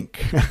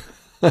stink.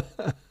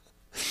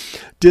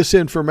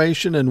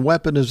 Disinformation and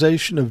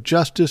weaponization of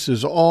justice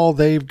is all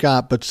they've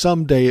got, but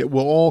someday it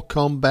will all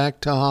come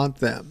back to haunt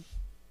them.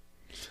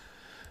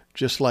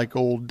 Just like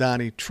old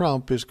Donnie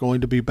Trump is going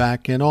to be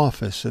back in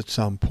office at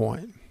some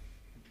point.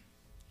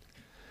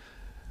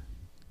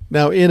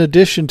 Now, in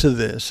addition to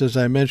this, as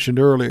I mentioned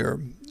earlier,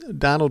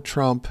 Donald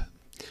Trump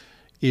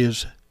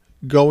is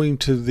going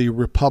to the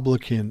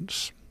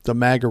Republicans, the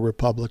MAGA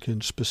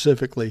Republicans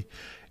specifically,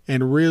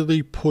 and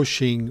really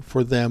pushing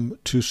for them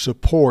to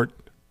support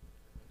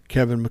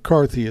Kevin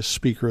McCarthy as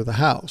Speaker of the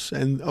House.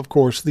 And, of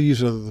course,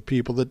 these are the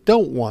people that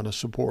don't want to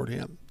support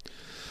him.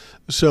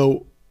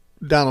 So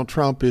Donald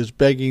Trump is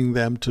begging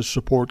them to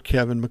support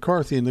Kevin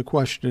McCarthy, and the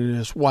question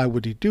is, why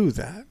would he do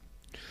that?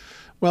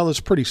 Well, it's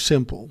pretty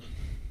simple.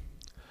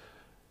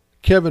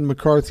 Kevin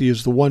McCarthy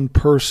is the one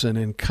person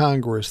in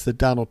Congress that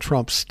Donald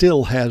Trump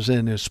still has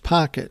in his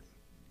pocket.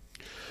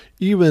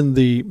 Even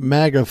the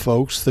MAGA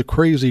folks, the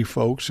crazy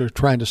folks, are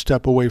trying to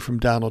step away from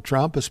Donald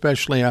Trump,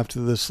 especially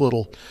after this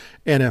little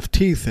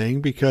NFT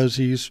thing, because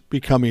he's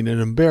becoming an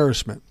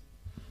embarrassment.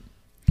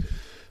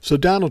 So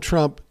Donald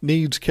Trump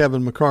needs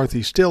Kevin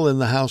McCarthy still in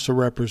the House of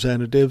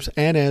Representatives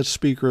and as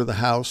Speaker of the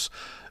House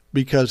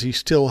because he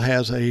still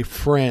has a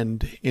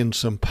friend in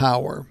some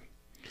power.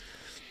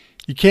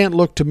 You can't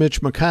look to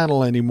Mitch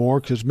McConnell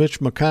anymore because Mitch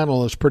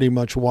McConnell has pretty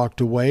much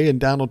walked away and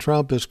Donald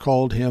Trump has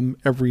called him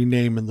every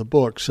name in the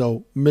book.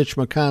 So Mitch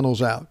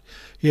McConnell's out.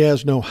 He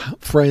has no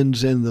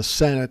friends in the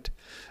Senate,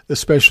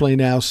 especially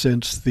now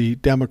since the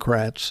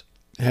Democrats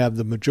have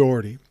the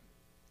majority.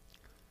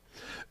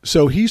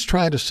 So he's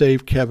trying to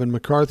save Kevin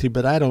McCarthy,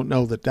 but I don't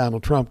know that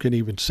Donald Trump can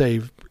even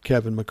save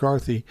Kevin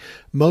McCarthy.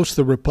 Most of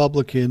the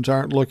Republicans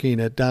aren't looking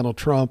at Donald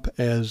Trump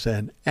as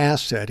an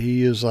asset.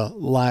 He is a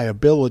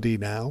liability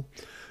now.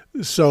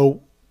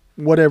 So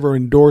whatever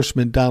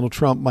endorsement Donald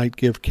Trump might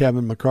give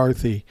Kevin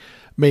McCarthy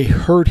may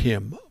hurt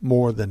him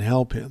more than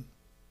help him.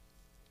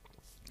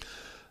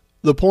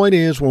 The point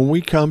is, when we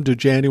come to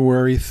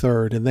January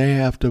 3rd and they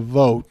have to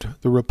vote,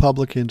 the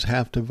Republicans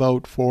have to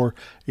vote for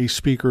a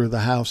Speaker of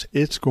the House,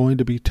 it's going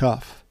to be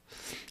tough.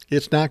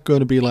 It's not going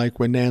to be like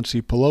when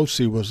Nancy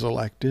Pelosi was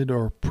elected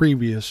or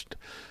previous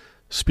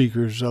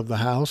Speakers of the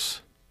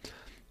House.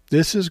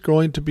 This is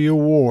going to be a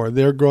war.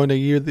 They're going to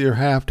either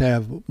have to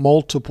have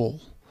multiple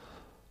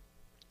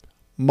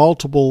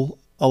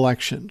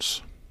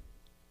elections.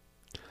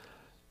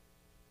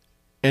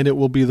 And it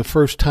will be the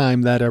first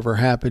time that ever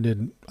happened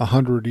in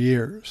 100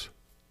 years.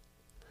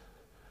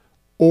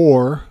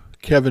 Or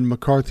Kevin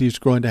McCarthy is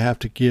going to have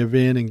to give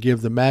in and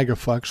give the MAGA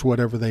fucks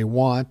whatever they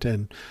want,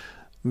 and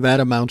that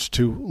amounts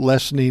to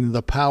lessening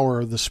the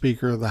power of the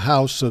Speaker of the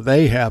House so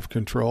they have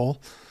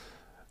control.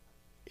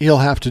 He'll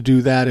have to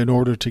do that in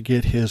order to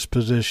get his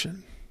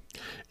position.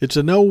 It's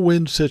a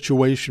no-win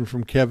situation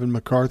from Kevin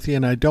McCarthy,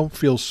 and I don't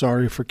feel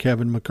sorry for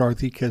Kevin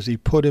McCarthy because he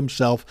put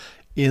himself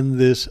in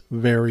this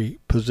very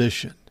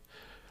position.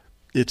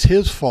 It's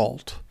his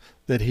fault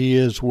that he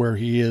is where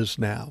he is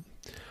now.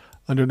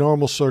 Under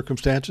normal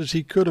circumstances,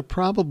 he could have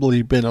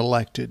probably been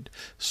elected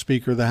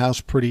Speaker of the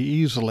House pretty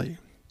easily.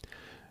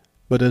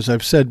 But as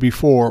I've said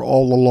before,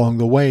 all along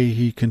the way,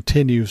 he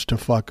continues to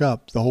fuck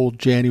up. The whole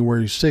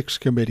January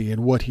 6th committee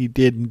and what he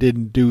did and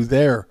didn't do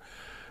there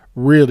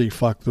really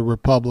fucked the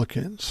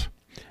Republicans.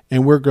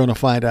 And we're going to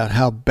find out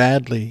how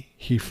badly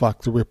he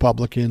fucked the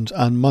Republicans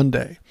on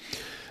Monday.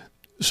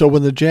 So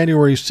when the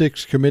January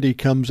 6th committee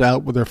comes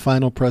out with their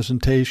final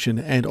presentation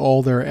and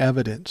all their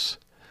evidence,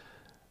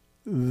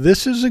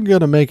 this isn't going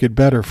to make it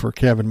better for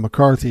Kevin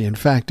McCarthy. In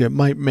fact, it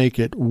might make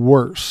it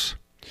worse.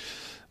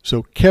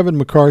 So Kevin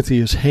McCarthy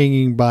is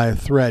hanging by a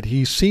thread.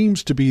 He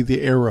seems to be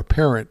the heir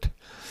apparent,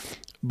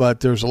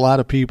 but there's a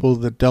lot of people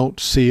that don't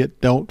see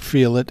it, don't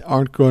feel it,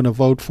 aren't going to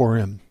vote for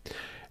him.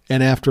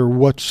 And after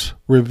what's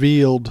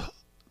revealed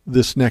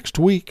this next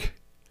week,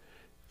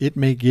 it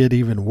may get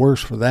even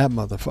worse for that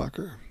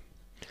motherfucker.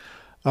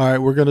 All right,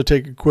 we're going to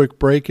take a quick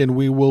break, and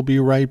we will be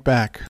right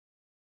back.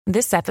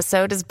 This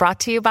episode is brought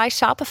to you by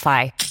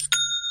Shopify.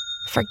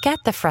 Forget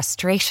the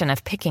frustration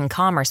of picking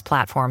commerce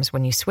platforms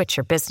when you switch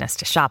your business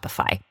to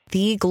Shopify,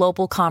 the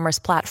global commerce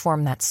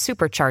platform that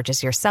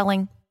supercharges your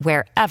selling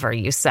wherever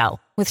you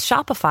sell. With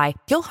Shopify,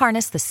 you'll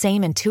harness the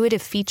same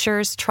intuitive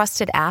features,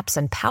 trusted apps,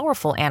 and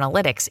powerful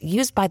analytics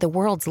used by the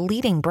world's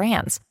leading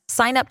brands.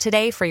 Sign up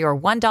today for your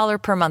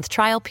 $1 per month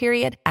trial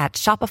period at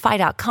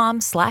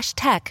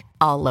shopify.com/tech,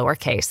 all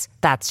lowercase.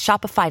 That's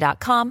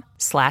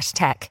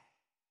shopify.com/tech.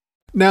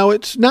 Now,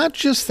 it's not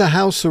just the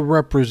House of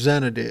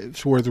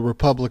Representatives where the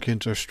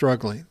Republicans are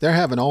struggling. They're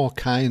having all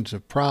kinds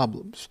of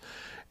problems.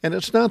 And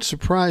it's not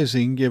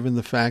surprising given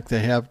the fact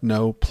they have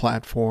no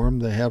platform,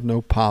 they have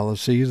no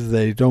policies,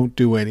 they don't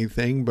do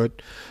anything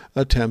but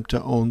attempt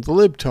to own the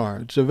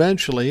libtards.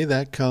 Eventually,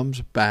 that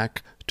comes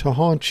back to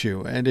haunt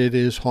you, and it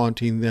is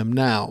haunting them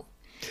now.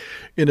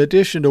 In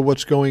addition to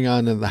what's going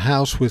on in the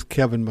House with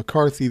Kevin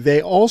McCarthy,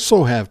 they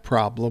also have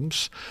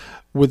problems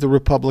with the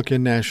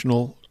Republican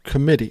National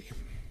Committee.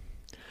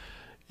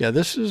 Yeah,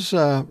 this is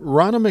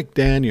Ronna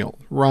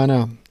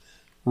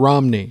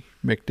Romney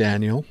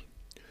McDaniel,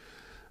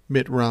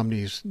 Mitt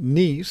Romney's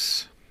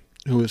niece,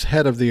 who is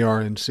head of the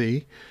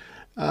RNC,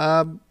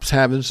 is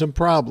having some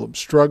problems,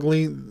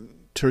 struggling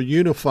to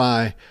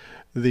unify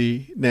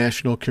the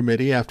National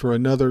Committee after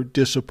another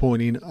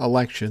disappointing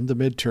election, the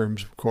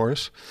midterms, of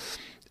course.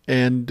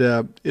 And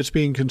it's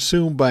being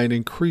consumed by an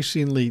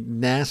increasingly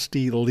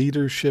nasty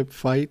leadership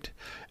fight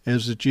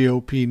as the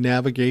GOP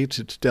navigates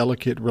its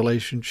delicate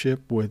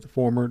relationship with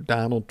former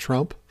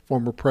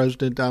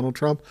President Donald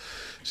Trump.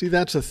 See,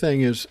 that's the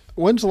thing is,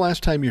 when's the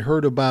last time you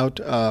heard about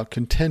a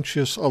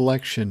contentious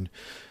election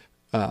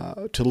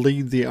to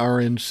lead the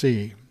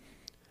RNC?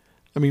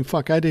 I mean,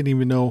 fuck, I didn't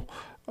even know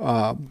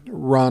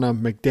Ronna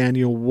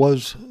McDaniel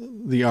was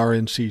the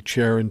RNC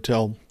chair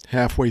until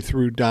halfway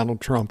through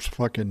Donald Trump's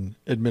fucking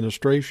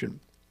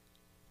administration.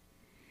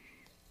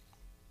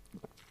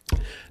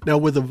 Now,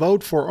 with the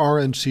vote for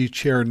RNC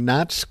chair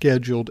not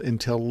scheduled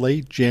until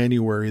late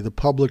January, the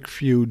public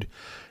feud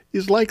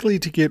is likely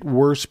to get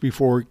worse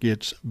before it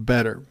gets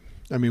better.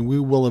 I mean, we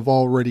will have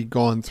already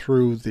gone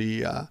through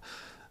the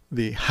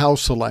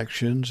House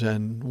elections,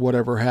 and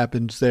whatever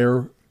happens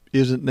there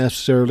isn't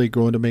necessarily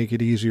going to make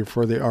it easier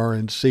for the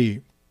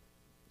RNC.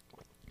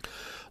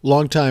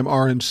 Longtime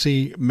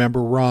RNC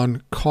member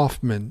Ron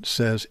Kaufman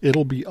says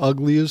it'll be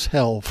ugly as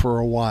hell for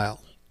a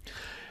while.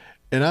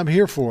 And I'm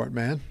here for it,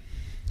 man.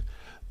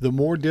 The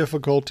more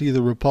difficulty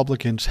the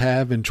Republicans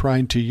have in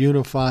trying to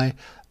unify,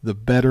 the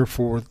better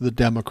for the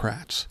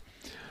Democrats.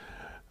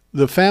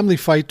 The family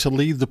fight to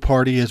lead the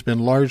party has been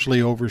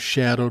largely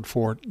overshadowed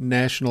for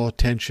national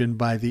attention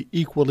by the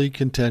equally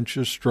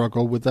contentious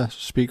struggle with the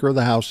Speaker of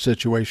the House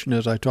situation,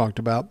 as I talked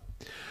about.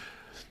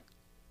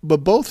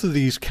 But both of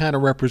these kind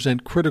of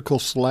represent critical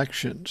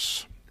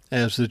selections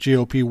as the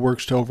GOP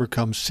works to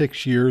overcome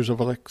 6 years of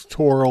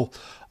electoral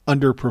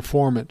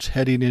underperformance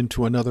heading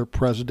into another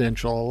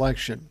presidential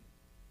election.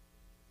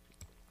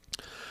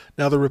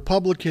 Now, the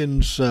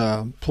Republicans'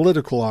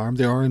 political arm,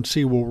 the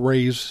RNC,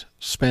 will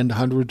spend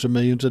hundreds of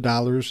millions of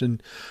dollars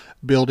in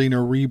building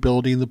or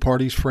rebuilding the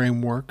party's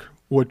framework,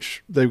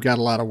 which they've got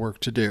a lot of work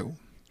to do.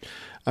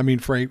 I mean,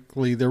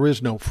 frankly, there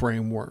is no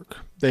framework.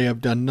 They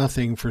have done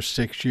nothing for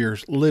 6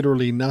 years,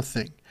 literally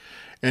nothing.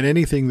 And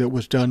anything that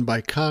was done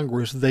by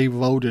Congress, they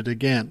voted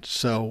against.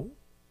 So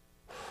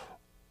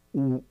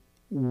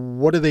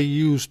what do they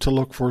use to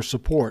look for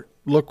support?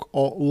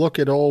 Look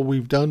at all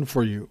we've done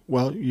for you.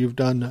 Well, you've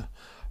done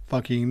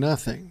fucking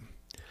nothing.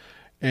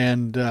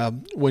 And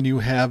when you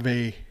have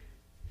a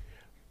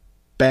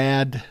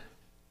bad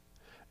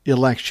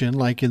election,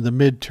 like in the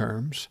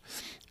midterms,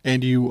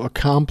 and you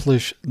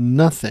accomplish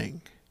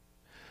nothing,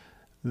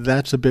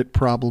 that's a bit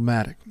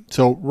problematic.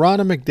 So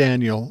Ronna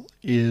McDaniel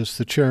is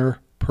the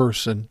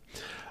chairperson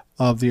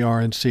of the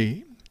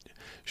RNC.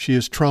 She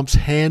is Trump's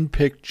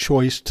hand-picked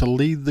choice to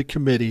lead the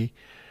committee.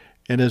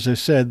 And as I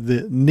said,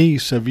 the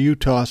niece of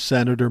Utah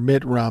Senator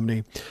Mitt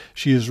Romney.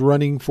 She is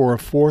running for a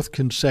fourth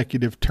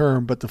consecutive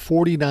term, but the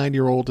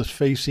 49-year-old is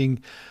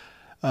facing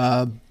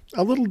a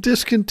little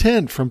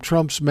discontent from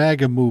Trump's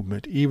MAGA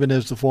movement, even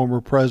as the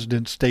former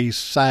president stays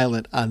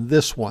silent on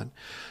this one.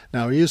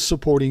 Now, he is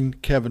supporting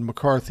Kevin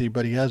McCarthy,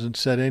 but he hasn't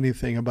said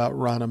anything about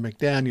Ronna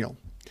McDaniel.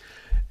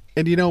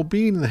 And, you know,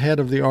 being the head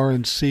of the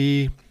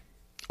RNC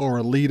or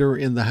a leader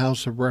in the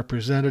House of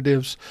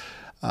Representatives,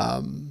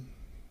 and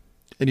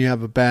you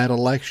have a bad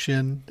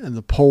election and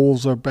the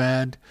polls are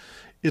bad,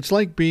 it's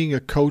like being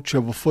a coach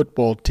of a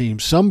football team.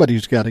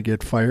 Somebody's got to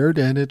get fired,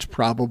 and it's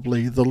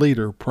probably the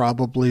leader,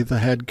 probably the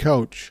head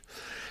coach.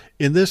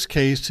 In this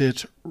case,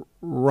 it's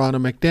Ronna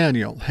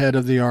McDaniel, head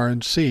of the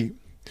RNC.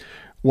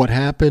 What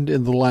happened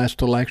in the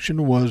last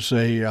election was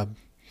an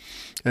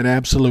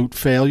absolute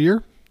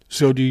failure.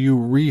 So do you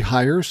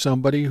rehire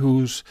somebody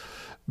who's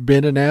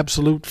been an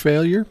absolute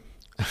failure?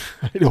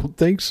 I don't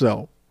think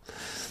so.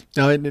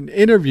 Now, in an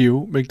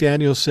interview,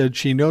 McDaniel said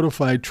she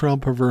notified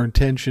Trump of her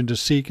intention to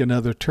seek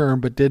another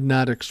term, but did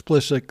not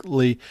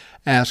explicitly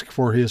ask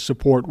for his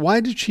support.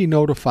 Why did she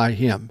notify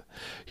him?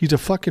 He's a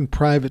fucking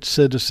private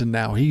citizen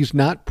now. He's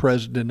not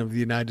president of the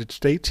United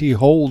States. He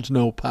holds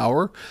no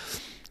power.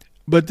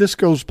 But this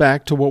goes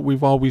back to what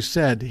we've always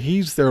said.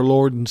 He's their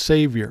Lord and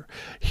Savior.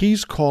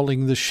 He's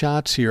calling the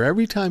shots here.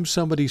 Every time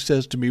somebody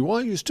says to me,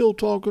 why are you still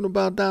talking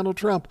about Donald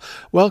Trump?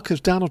 Well,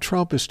 because Donald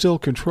Trump is still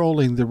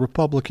controlling the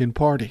Republican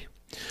Party.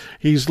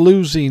 He's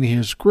losing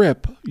his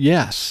grip,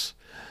 yes,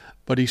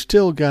 but he's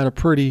still got a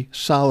pretty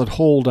solid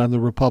hold on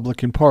the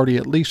Republican Party,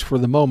 at least for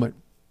the moment.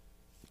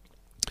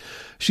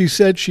 She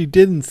said she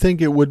didn't think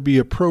it would be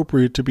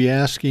appropriate to be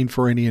asking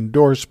for any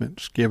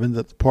endorsements, given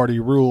that the party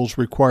rules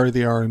require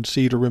the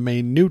RNC to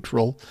remain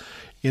neutral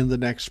in the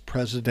next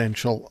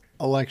presidential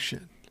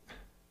election.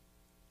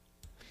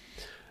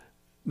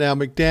 Now,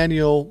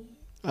 McDaniel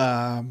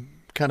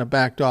kind of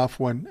backed off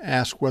when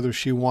asked whether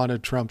she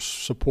wanted Trump's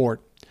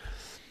support.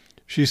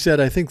 She said,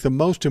 "I think the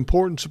most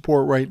important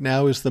support right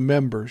now is the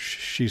members,"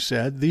 she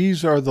said.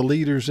 "These are the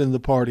leaders in the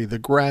party, the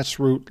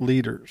grassroots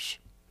leaders."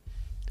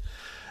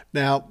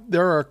 Now,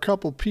 there are a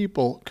couple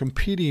people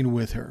competing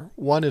with her.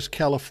 One is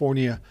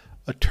California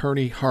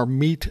attorney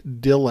Harmeet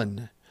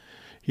Dillon.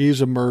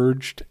 He's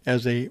emerged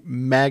as a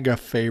MAGA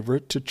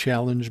favorite to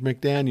challenge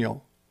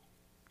McDaniel,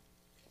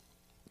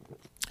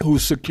 who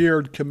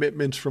secured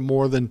commitments from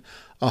more than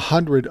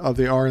 100 of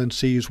the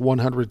RNC's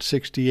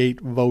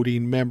 168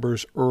 voting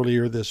members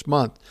earlier this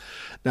month.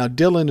 Now,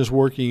 Dillon is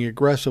working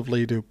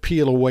aggressively to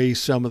peel away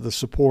some of the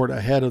support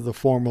ahead of the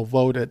formal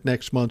vote at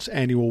next month's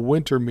annual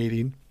winter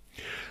meeting.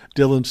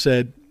 Dillon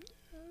said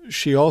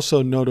she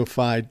also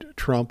notified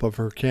Trump of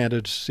her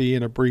candidacy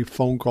in a brief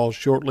phone call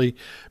shortly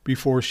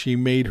before she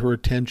made her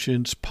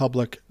intentions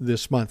public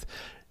this month.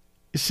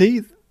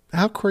 See,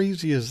 how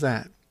crazy is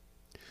that?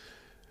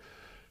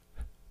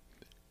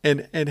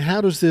 And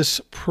how does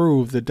this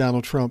prove that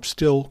Donald Trump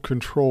still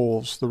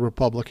controls the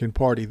Republican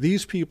Party?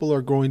 These people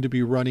are going to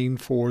be running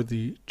for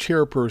the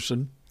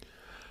chairperson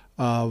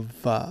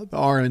of the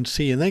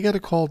RNC, and they got to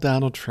call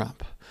Donald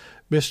Trump,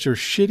 Mr.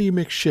 Shitty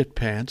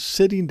McShitpants,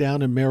 sitting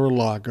down in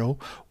Mar-a-Lago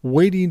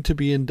waiting to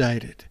be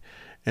indicted.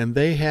 And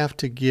they have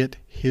to get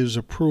his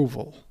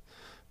approval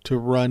to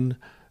run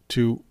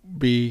to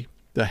be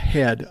the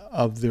head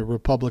of the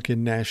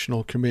Republican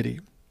National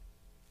Committee.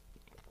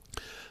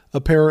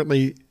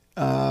 Apparently,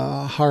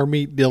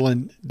 Harmeet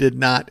Dillon did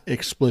not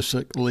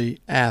explicitly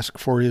ask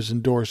for his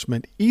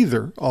endorsement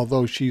either,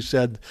 although she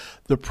said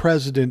the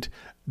president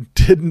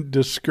didn't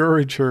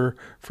discourage her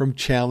from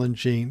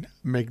challenging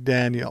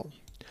McDaniel.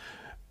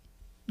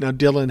 Now,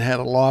 Dillon had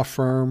a law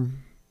firm,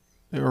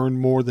 earned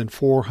more than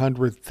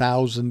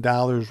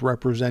 $400,000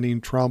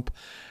 representing Trump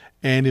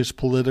and his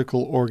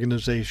political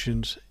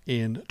organizations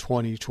in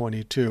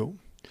 2022.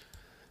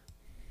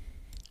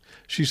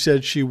 She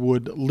said she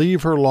would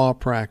leave her law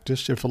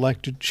practice if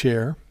elected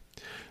chair.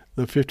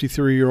 The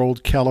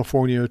 53-year-old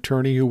California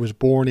attorney who was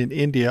born in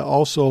India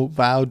also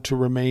vowed to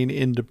remain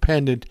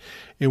independent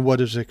in what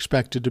is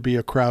expected to be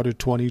a crowded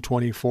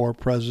 2024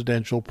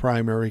 presidential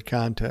primary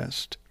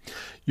contest.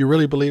 You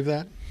really believe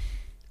that?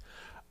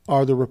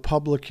 Are the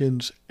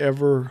Republicans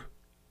ever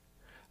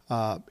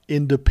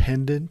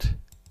independent?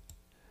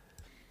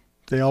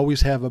 They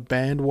always have a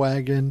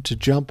bandwagon to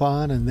jump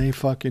on, and they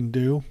fucking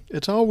do.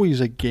 It's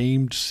always a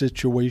gamed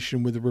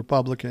situation with the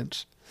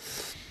Republicans.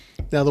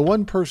 Now, the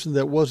one person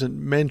that wasn't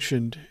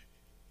mentioned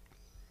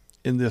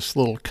in this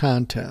little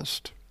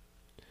contest,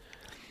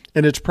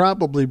 and it's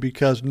probably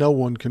because no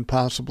one can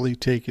possibly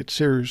take it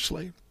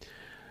seriously,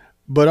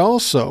 but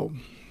also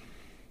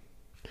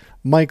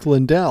Mike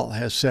Lindell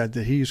has said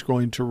that he's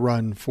going to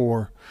run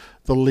for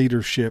the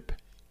leadership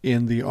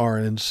in the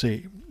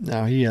RNC.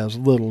 Now, he has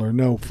little or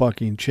no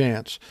fucking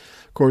chance.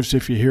 Of course,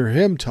 if you hear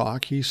him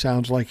talk, he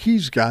sounds like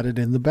he's got it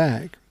in the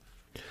bag.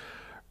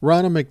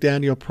 Ronna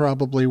McDaniel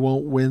probably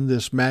won't win.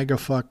 This MAGA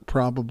fuck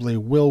probably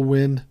will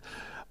win.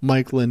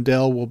 Mike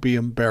Lindell will be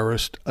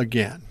embarrassed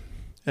again.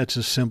 It's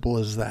as simple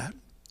as that.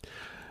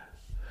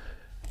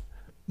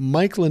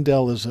 Mike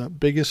Lindell is the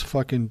biggest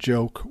fucking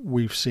joke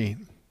we've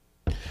seen.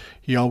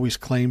 He always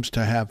claims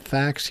to have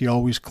facts. He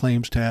always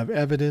claims to have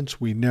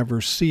evidence. We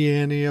never see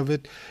any of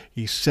it.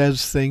 He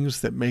says things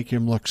that make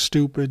him look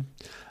stupid.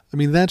 I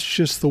mean, that's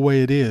just the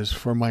way it is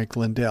for Mike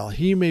Lindell.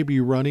 He may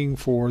be running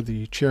for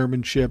the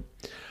chairmanship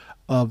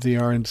of the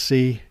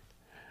RNC,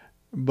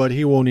 but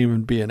he won't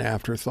even be an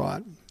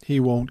afterthought. He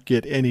won't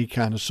get any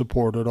kind of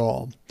support at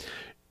all.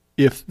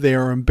 If they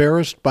are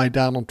embarrassed by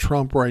Donald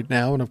Trump right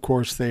now, and of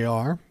course they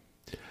are,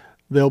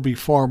 they'll be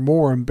far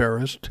more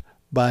embarrassed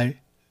by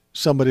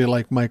somebody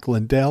like Mike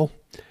Lindell.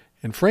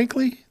 And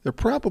frankly, they're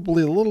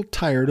probably a little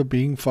tired of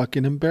being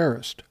fucking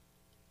embarrassed.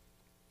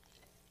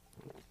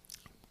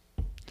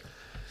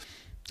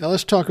 Now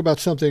let's talk about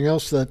something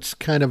else that's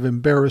kind of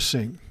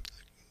embarrassing.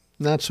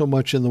 Not so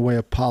much in the way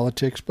of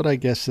politics, but I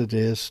guess it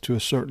is to a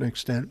certain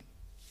extent.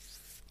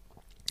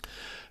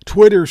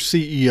 Twitter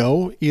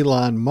CEO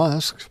Elon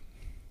Musk,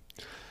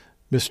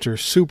 Mr.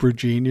 Super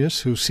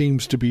Genius, who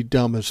seems to be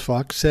dumb as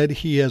fuck, said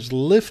he has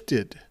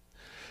lifted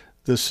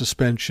the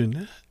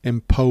suspension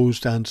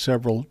imposed on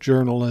several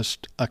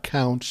journalist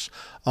accounts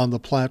on the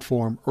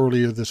platform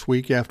earlier this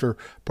week after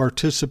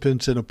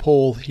participants in a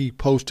poll he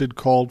posted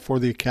called for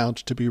the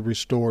accounts to be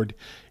restored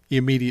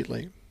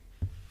immediately.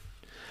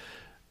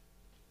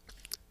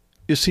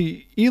 You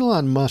see,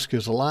 Elon Musk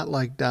is a lot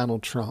like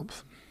Donald Trump.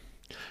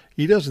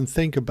 He doesn't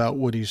think about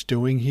what he's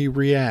doing. He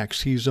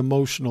reacts. He's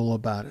emotional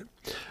about it.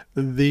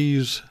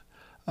 These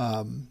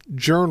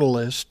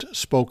journalists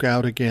spoke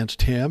out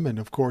against him, and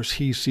of course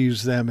he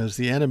sees them as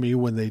the enemy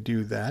when they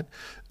do that.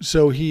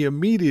 So he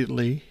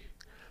immediately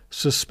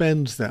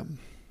suspends them.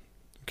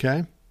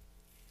 Okay?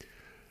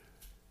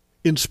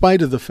 In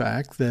spite of the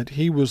fact that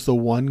he was the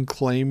one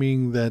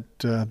claiming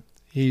that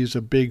he's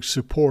a big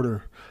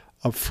supporter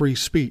of free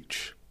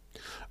speech.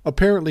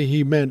 Apparently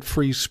he meant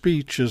free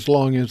speech as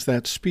long as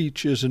that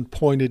speech isn't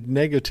pointed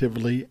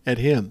negatively at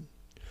him.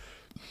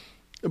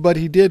 But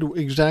he did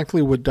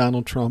exactly what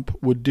Donald Trump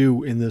would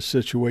do in this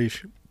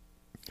situation.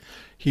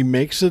 He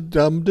makes a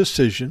dumb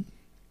decision.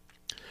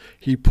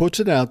 He puts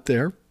it out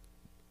there,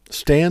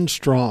 stands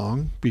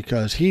strong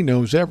because he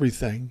knows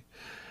everything.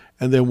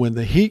 And then when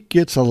the heat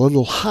gets a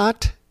little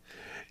hot,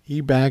 he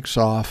backs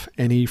off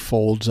and he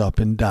folds up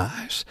and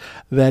dies.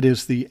 That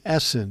is the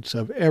essence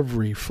of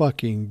every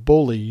fucking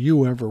bully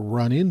you ever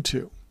run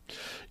into.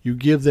 You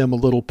give them a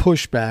little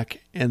pushback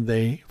and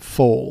they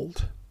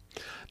fold.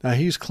 Now,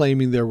 he's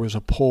claiming there was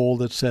a poll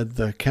that said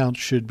the account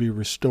should be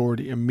restored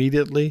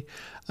immediately.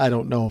 I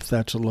don't know if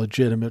that's a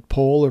legitimate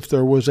poll, if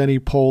there was any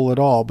poll at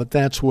all, but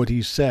that's what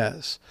he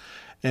says.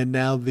 And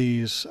now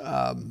these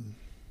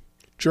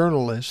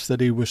journalists that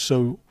he was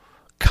so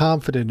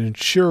confident and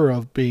sure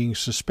of being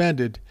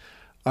suspended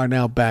are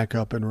now back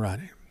up and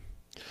running.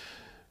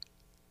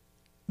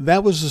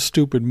 That was a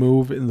stupid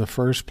move in the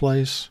first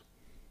place.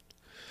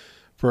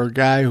 For a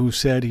guy who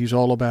said he's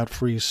all about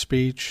free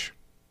speech,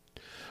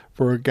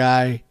 for a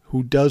guy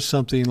who does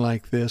something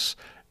like this,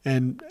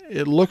 and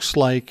it looks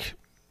like,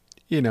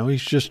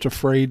 he's just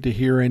afraid to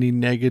hear any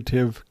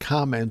negative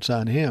comments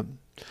on him.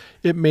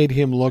 It made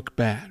him look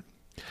bad.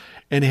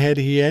 And had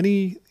he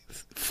any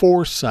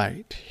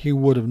foresight, he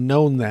would have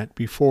known that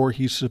before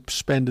he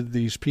suspended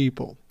these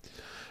people.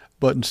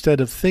 But instead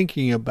of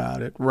thinking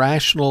about it,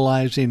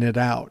 rationalizing it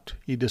out,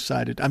 he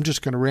decided, I'm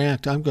just going to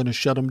react. I'm going to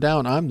shut him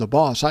down. I'm the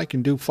boss. I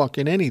can do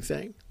fucking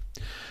anything.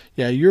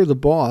 Yeah, you're the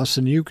boss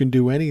and you can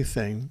do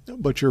anything,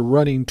 but you're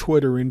running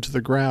Twitter into the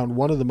ground,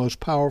 one of the most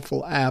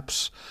powerful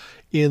apps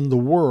in the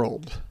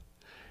world.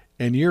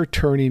 And you're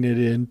turning it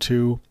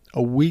into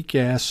a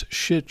weak-ass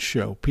shit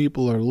show.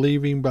 People are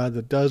leaving by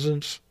the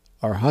dozens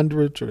or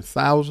hundreds or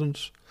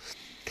thousands.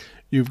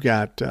 You've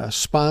got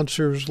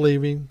sponsors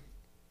leaving.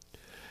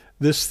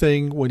 This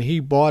thing, when he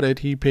bought it,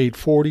 he paid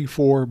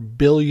 $44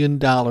 billion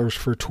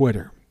for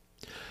Twitter.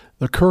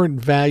 The current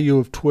value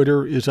of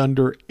Twitter is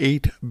under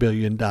 $8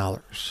 billion.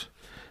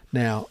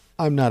 Now,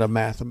 I'm not a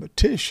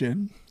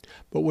mathematician,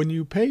 but when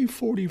you pay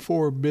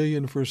 $44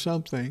 billion for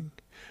something,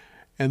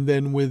 and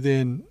then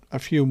within a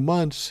few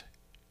months,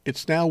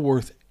 it's now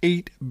worth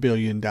 $8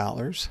 billion,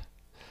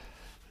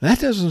 that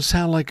doesn't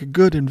sound like a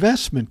good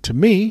investment to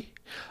me.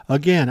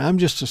 Again, I'm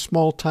just a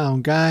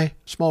small-time guy,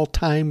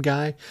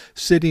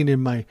 sitting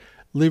in my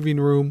living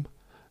room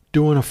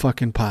doing a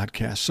fucking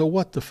podcast. So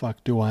what the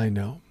fuck do I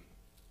know?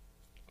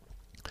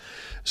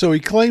 So he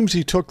claims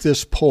he took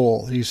this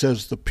poll. He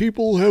says, the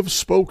people have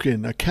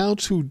spoken.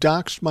 Accounts who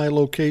doxed my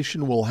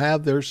location will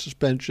have their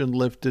suspension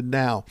lifted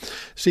now.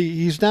 See,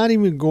 he's not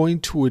even going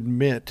to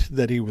admit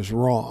that he was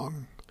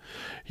wrong.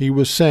 He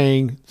was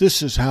saying,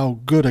 this is how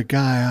good a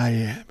guy I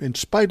am, in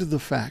spite of the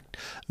fact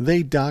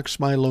they doxed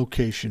my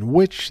location,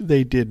 which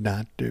they did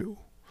not do.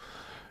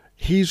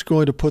 He's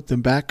going to put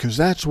them back because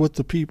that's what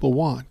the people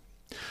want.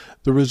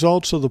 The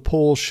results of the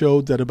poll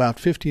showed that about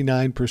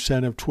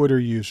 59% of Twitter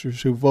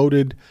users who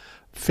voted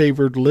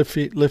favored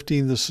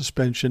lifting the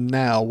suspension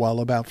now, while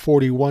about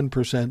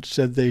 41%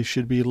 said they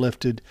should be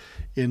lifted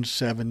in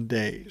 7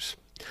 days.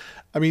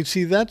 I mean,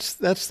 see, that's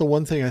the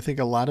one thing I think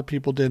a lot of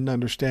people didn't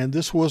understand.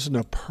 This wasn't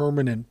a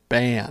permanent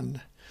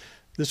ban.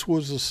 This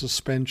was a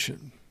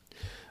suspension.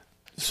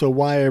 So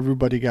why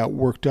everybody got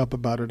worked up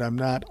about it, I'm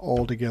not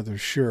altogether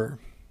sure.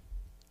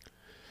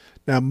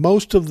 Now,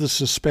 most of the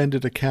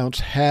suspended accounts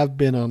have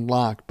been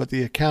unlocked, but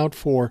the account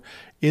for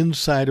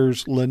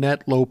insiders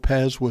Lynette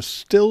Lopez was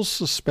still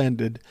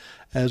suspended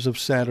as of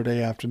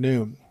Saturday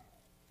afternoon.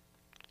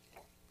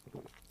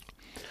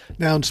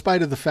 Now, in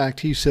spite of the fact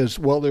he says,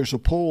 well, there's a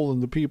poll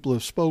and the people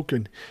have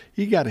spoken,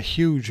 he got a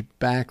huge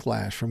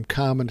backlash from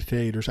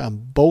commentators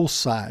on both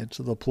sides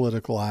of the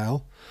political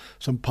aisle,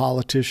 some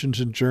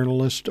politicians and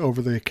journalists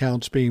over the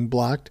accounts being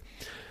blocked.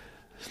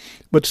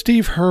 But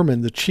Steve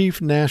Herman, the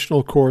chief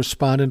national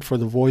correspondent for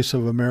the Voice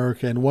of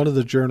America and one of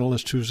the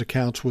journalists whose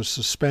accounts was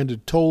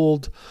suspended,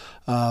 told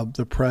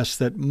the press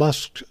that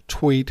Musk's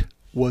tweet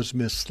was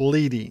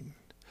misleading.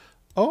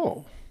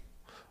 Oh,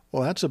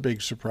 well, that's a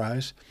big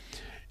surprise.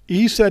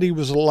 He said he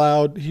was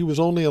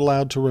only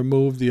allowed to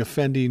remove the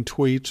offending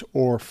tweets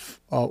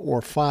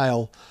or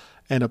file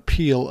an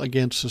appeal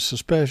against the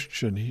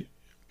suspension.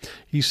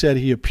 He said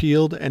he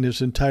appealed and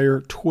his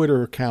entire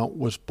Twitter account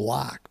was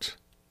blocked.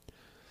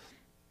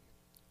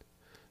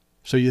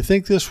 So you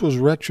think this was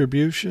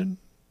retribution?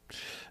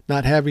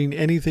 Not having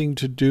anything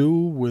to do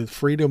with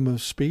freedom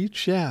of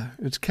speech? Yeah,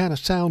 it kind of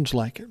sounds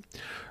like it.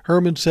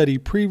 Herman said he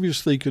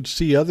previously could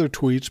see other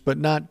tweets, but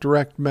not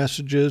direct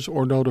messages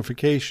or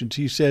notifications.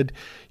 He said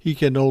he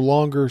can no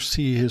longer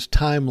see his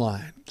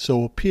timeline.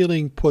 So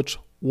appealing puts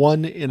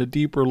one in a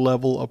deeper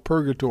level of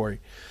purgatory.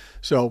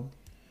 So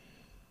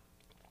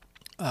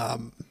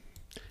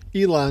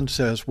Elon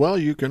says, well,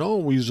 you can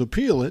always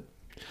appeal it.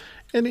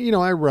 And,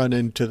 I run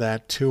into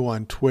that, too,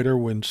 on Twitter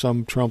when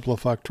some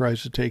Trumplafuck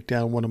tries to take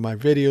down one of my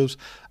videos.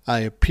 I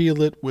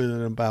appeal it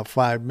within about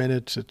 5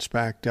 minutes. It's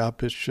backed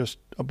up. It's just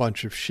a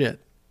bunch of shit.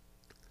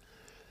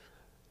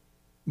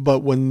 But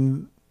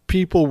when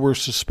people were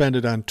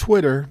suspended on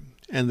Twitter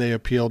and they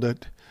appealed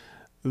it,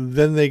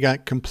 then they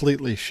got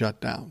completely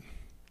shut down.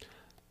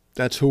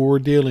 That's who we're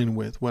dealing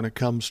with when it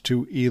comes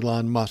to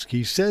Elon Musk.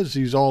 He says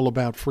he's all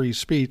about free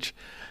speech,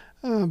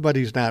 but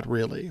he's not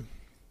really.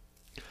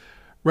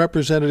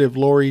 Representative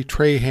Lori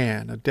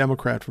Trahan, a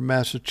Democrat from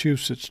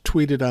Massachusetts,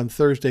 tweeted on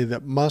Thursday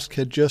that Musk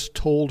had just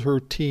told her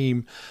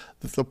team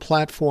that the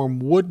platform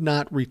would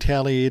not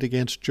retaliate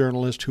against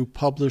journalists who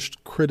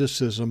published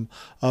criticism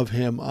of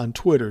him on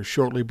Twitter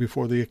shortly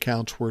before the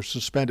accounts were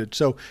suspended.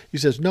 So he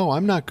says, no,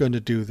 I'm not going to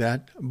do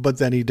that, but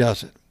then he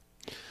does it.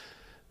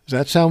 Does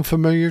that sound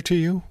familiar to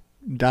you?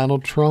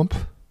 Donald Trump?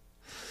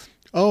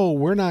 Oh,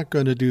 we're not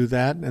going to do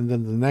that, and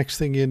then the next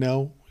thing you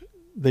know,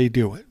 they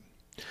do it.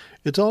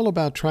 It's all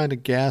about trying to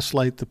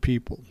gaslight the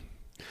people.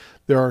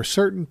 There are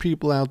certain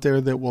people out there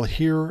that will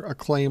hear a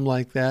claim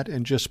like that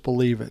and just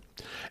believe it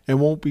and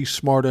won't be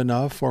smart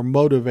enough or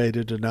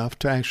motivated enough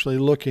to actually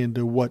look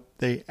into what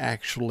they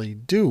actually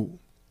do.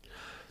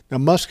 Now,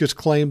 Musk has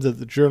claimed that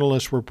the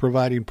journalists were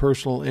providing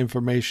personal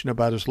information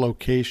about his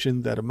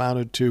location that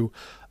amounted to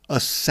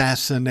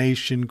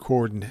assassination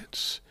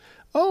coordinates.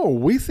 Oh,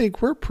 we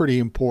think we're pretty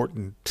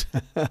important,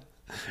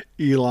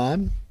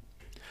 Elon.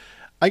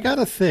 I got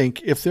to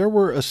think, if there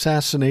were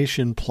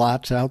assassination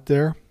plots out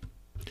there,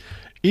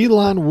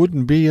 Elon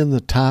wouldn't be in the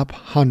top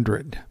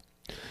 100.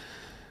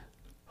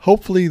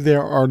 Hopefully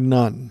there are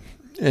none,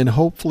 and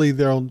hopefully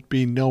there'll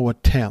be no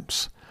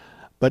attempts.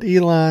 But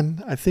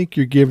Elon, I think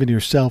you're giving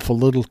yourself a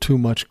little too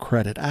much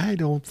credit. I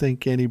don't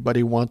think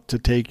anybody wants to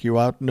take you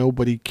out.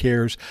 Nobody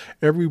cares.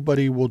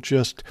 Everybody will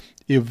just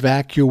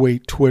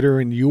evacuate Twitter,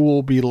 and you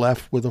will be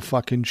left with a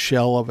fucking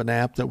shell of an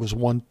app that was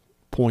one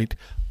point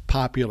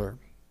popular.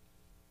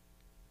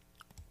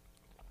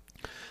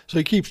 So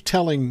he keeps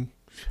telling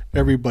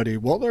everybody,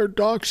 well, they're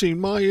doxing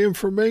my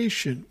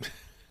information.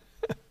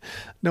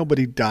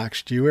 Nobody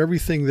doxed you.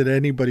 Everything that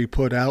anybody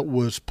put out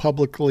was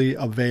publicly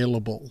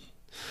available.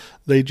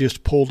 They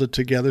just pulled it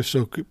together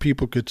so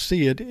people could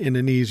see it in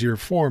an easier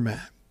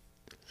format.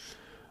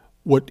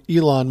 What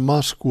Elon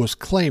Musk was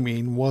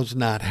claiming was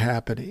not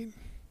happening.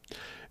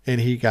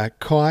 And he got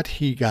caught,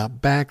 he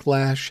got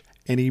backlash,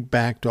 and he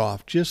backed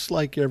off, just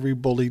like every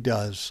bully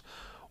does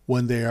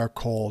when they are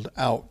called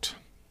out.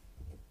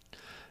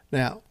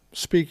 Now,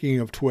 speaking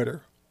of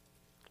Twitter,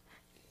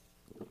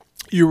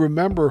 you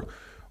remember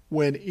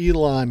when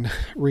Elon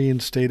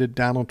reinstated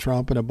Donald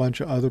Trump and a bunch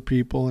of other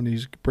people, and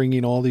he's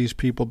bringing all these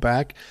people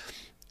back.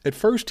 At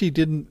first, he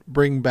didn't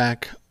bring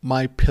back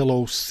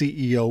MyPillow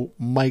CEO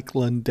Mike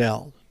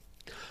Lindell.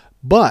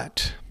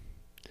 But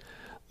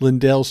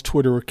Lindell's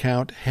Twitter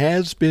account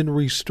has been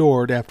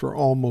restored after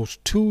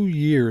almost 2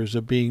 years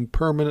of being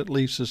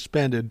permanently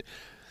suspended.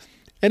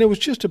 And it was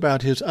just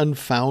about his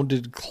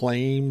unfounded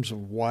claims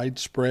of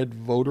widespread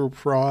voter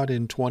fraud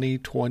in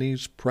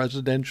 2020's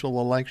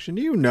presidential election.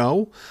 You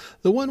know,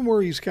 the one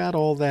where he's got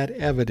all that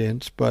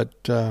evidence, but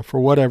for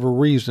whatever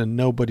reason,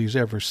 nobody's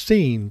ever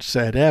seen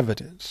said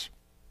evidence.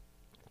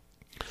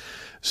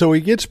 So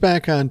he gets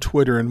back on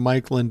Twitter, and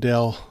Mike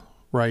Lindell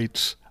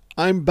writes,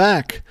 "I'm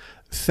back.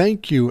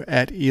 Thank you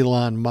at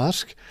Elon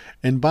Musk.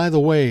 And by the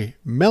way,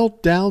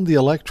 melt down the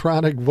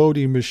electronic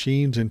voting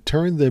machines and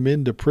turn them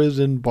into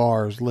prison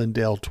bars,"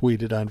 Lindell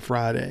tweeted on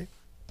Friday.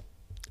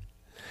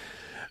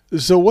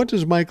 So what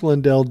does Mike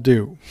Lindell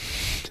do?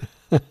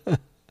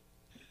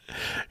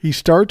 He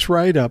starts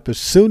right up as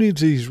soon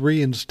as he's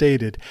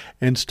reinstated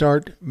and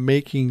start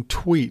making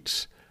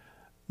tweets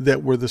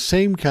that were the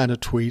same kind of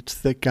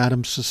tweets that got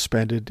him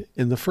suspended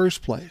in the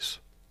first place.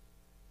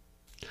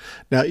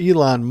 Now,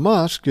 Elon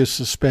Musk is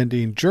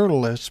suspending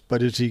journalists,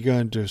 but is he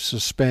going to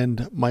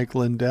suspend Mike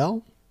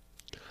Lindell?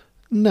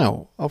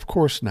 No, of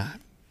course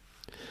not.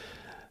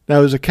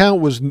 Now, his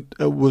account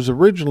was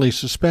originally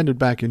suspended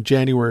back in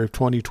January of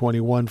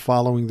 2021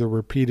 following the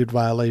repeated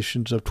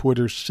violations of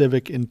Twitter's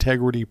civic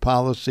integrity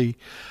policy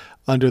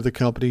under the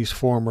company's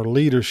former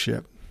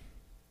leadership.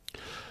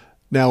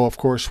 Now, of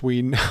course,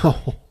 we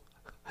know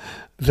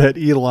that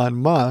Elon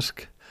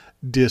Musk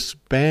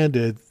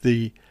disbanded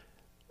the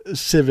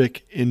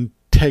civic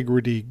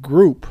integrity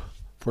group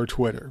for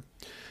Twitter.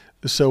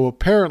 So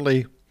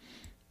apparently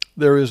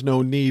there is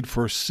no need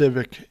for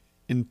civic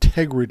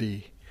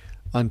integrity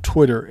on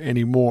Twitter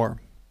anymore.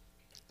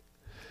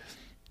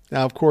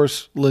 Now, of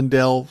course,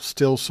 Lindell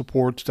still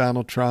supports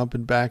Donald Trump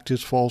and backed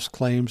his false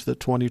claims that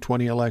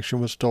 2020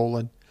 election was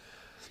stolen.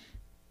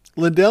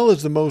 Lindell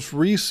is the most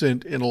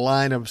recent in a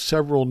line of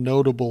several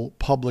notable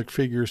public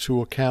figures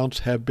whose accounts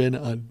have been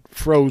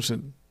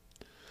unfrozen.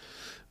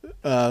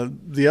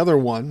 The other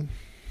one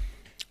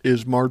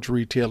is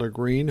Marjorie Taylor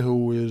Greene,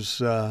 who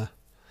is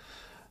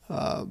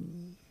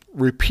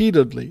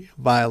repeatedly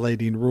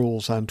violating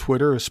rules on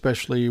Twitter,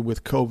 especially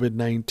with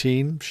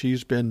COVID-19.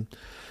 She's been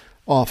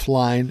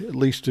offline, at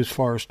least as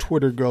far as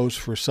Twitter goes,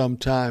 for some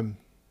time.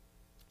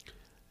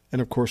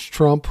 And of course,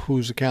 Trump,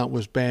 whose account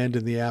was banned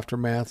in the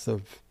aftermath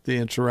of the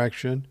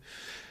insurrection,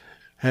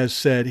 has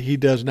said he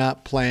does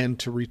not plan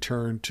to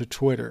return to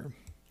Twitter.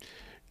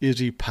 Is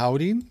he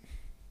pouting?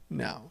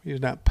 No, he's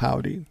not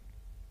pouting.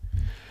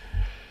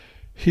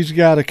 he's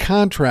got a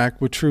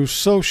contract with Truth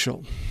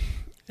Social,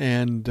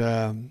 and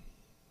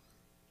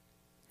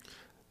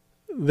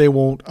they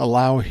won't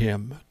allow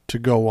him to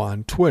go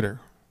on Twitter.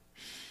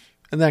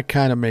 And that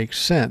kind of makes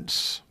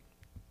sense,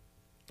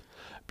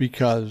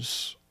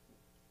 because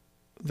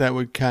that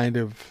would kind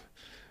of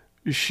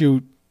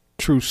shoot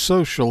Truth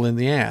Social in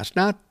the ass.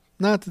 Not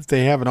that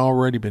they haven't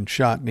already been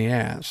shot in the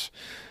ass.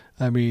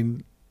 I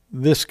mean,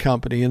 this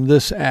company and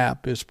this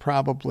app is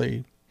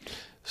probably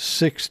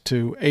 6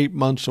 to 8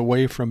 months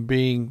away from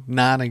being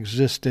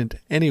non-existent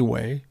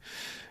anyway.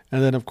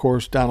 And then, of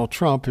course, Donald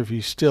Trump, if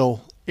he's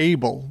still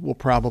able, will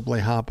probably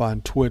hop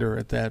on Twitter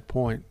at that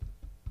point.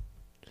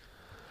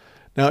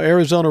 Now,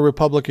 Arizona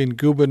Republican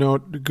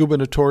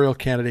gubernatorial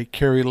candidate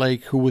Kari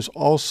Lake, who was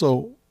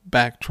also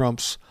backed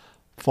Trump's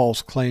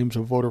false claims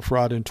of voter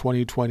fraud in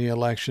 2020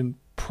 election,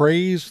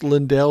 praised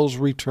Lindell's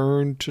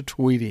return to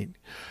tweeting.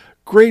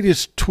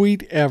 Greatest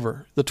tweet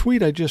ever. The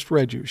tweet I just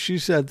read you. She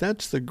said,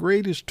 "That's the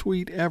greatest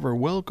tweet ever.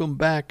 Welcome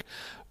back.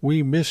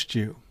 We missed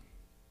you."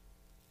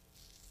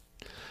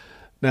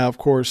 Now, of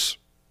course,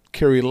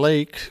 Kari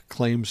Lake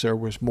claims there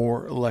was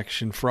more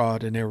election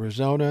fraud in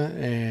Arizona,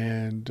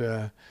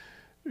 and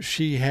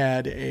she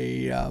had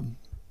an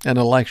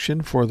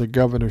election for the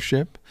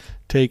governorship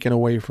taken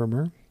away from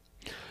her.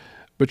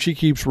 But she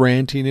keeps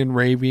ranting and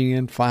raving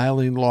and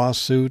filing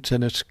lawsuits,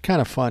 and it's kind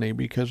of funny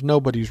because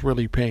nobody's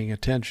really paying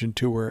attention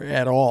to her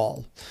at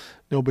all.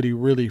 Nobody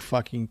really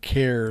fucking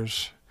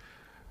cares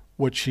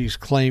what she's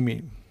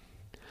claiming.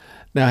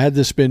 Now, had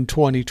this been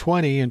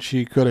 2020 and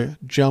she could have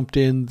jumped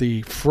in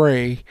the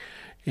fray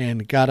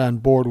and got on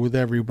board with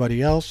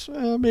everybody else,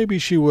 maybe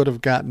she would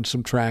have gotten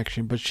some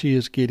traction, but she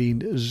is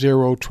getting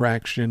zero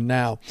traction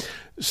now.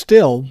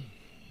 Still,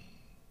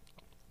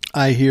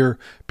 I hear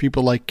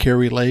people like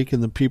Kari Lake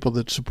and the people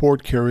that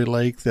support Kari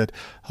Lake that,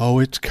 oh,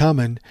 it's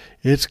coming.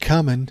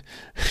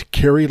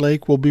 Kari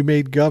Lake will be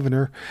made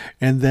governor,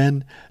 and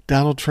then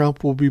Donald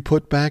Trump will be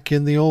put back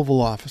in the Oval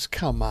Office.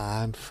 Come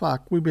on,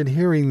 fuck. We've been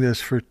hearing this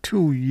for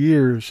 2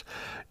 years.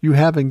 You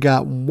haven't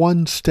got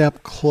one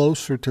step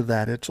closer to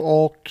that. It's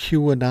all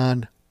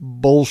QAnon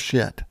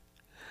bullshit.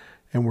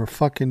 And we're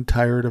fucking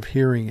tired of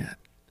hearing it.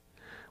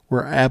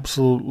 We're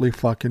absolutely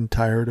fucking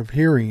tired of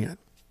hearing it.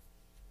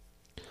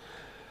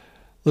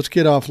 Let's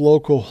get off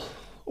local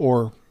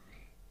or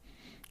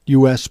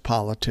U.S.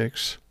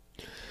 politics.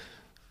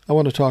 I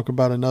want to talk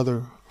about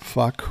another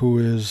fuck who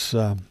is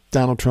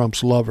Donald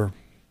Trump's lover,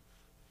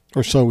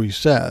 or so he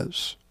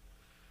says.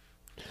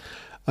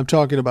 I'm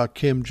talking about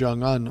Kim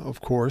Jong-un, of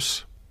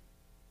course.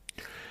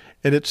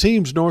 And it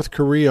seems North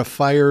Korea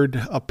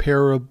fired a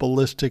pair of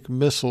ballistic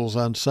missiles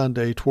on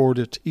Sunday toward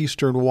its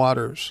eastern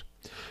waters.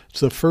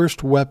 It's the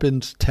first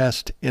weapons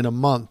test in a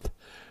month,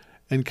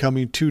 and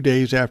coming 2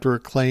 days after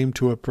it claimed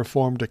to have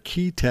performed a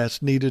key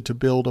test needed to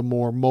build a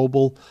more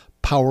mobile,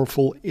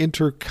 powerful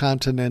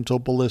intercontinental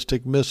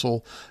ballistic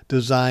missile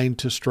designed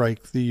to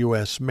strike the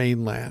U.S.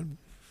 mainland.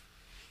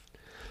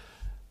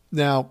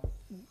 Now,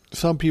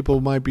 some people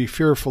might be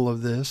fearful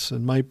of this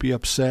and might be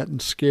upset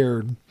and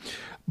scared.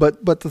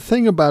 But the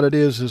thing about it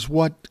is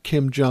what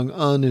Kim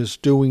Jong-un is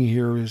doing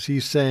here is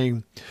he's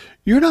saying,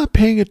 you're not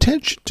paying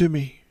attention to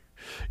me.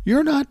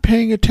 You're not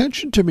paying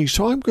attention to me,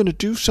 so I'm going to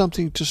do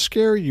something to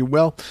scare you.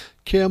 Well,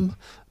 Kim,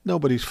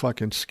 nobody's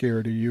fucking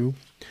scared of you.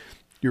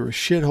 You're a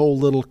shithole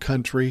little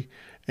country,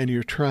 and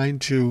you're trying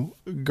to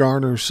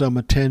garner some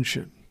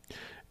attention.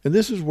 And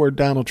this is where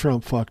Donald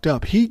Trump fucked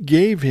up. He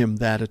gave him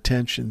that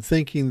attention,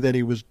 thinking that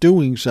he was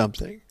doing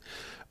something.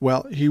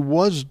 Well, he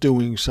was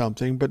doing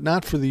something, but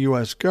not for the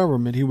U.S.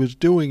 government. He was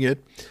doing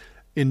it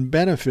in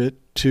benefit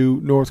to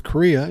North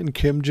Korea and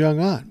Kim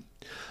Jong-un.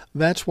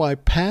 That's why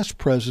past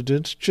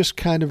presidents just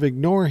kind of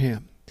ignore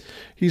him.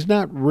 He's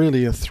not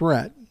really a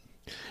threat.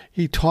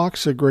 He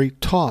talks a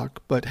great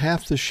talk, but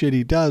half the shit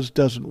he does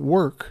doesn't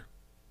work.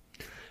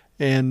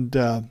 And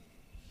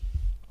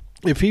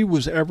if he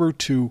was ever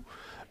to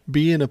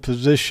be in a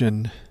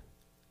position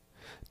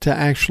to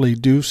actually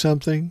do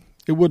something,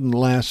 it wouldn't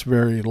last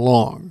very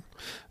long.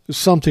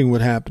 Something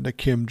would happen to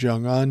Kim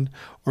Jong-un,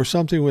 or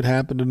something would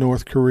happen to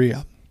North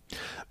Korea.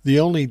 The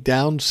only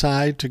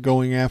downside to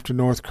going after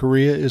North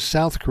Korea is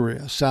South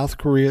Korea. South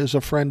Korea is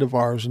a friend of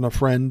ours and a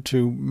friend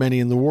to many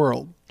in the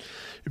world.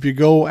 If you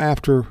go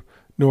after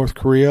North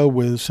Korea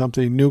with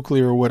something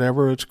nuclear or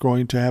whatever, it's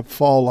going to have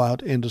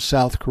fallout into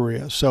South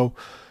Korea. So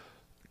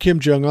Kim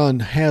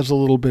Jong-un has a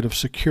little bit of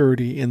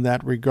security in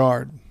that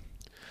regard.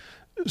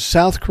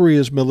 South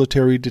Korea's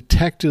military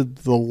detected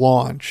the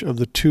launch of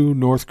the 2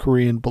 North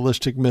Korean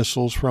ballistic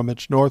missiles from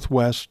its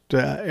northwest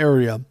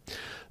area.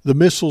 The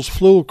missiles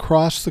flew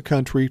across the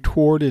country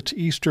toward its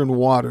eastern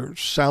waters,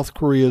 South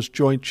Korea's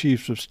Joint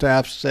Chiefs of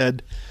Staff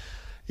said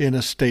in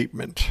a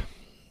statement.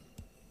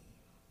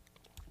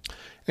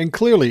 And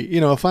clearly,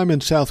 if I'm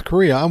in South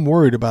Korea, I'm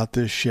worried about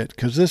this shit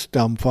because this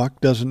dumb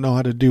fuck doesn't know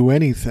how to do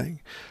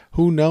anything.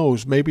 Who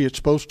knows? Maybe it's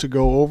supposed to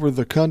go over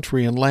the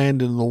country and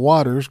land in the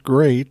waters.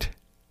 Great.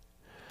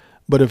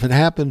 But if it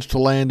happens to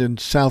land in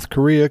South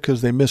Korea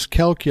because they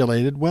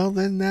miscalculated, well,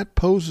 then that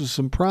poses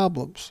some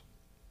problems.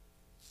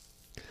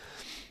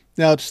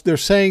 Now, they're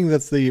saying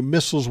that the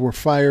missiles were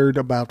fired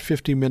about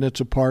 50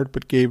 minutes apart,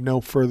 but gave no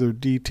further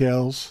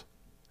details.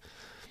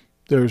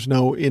 There's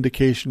no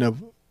indication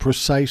of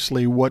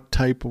precisely what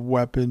type of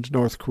weapons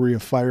North Korea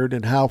fired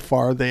and how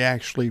far they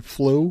actually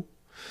flew.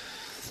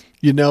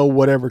 You know,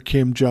 whatever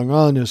Kim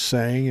Jong-un is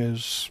saying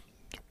is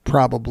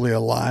probably a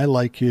lie,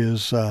 like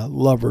his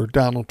lover,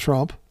 Donald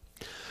Trump.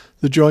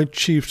 The Joint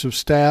Chiefs of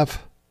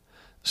Staff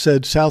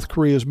said South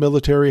Korea's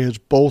military has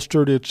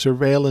bolstered its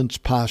surveillance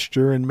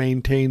posture and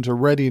maintains a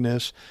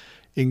readiness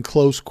in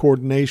close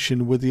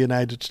coordination with the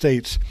United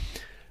States.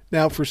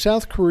 Now, for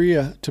South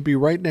Korea to be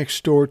right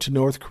next door to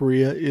North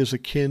Korea is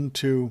akin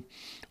to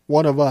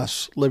one of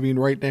us living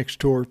right next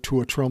door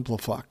to a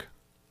Trumplafuck.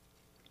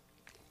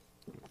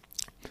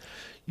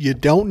 You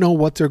don't know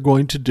what they're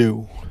going to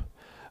do,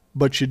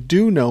 but you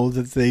do know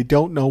that they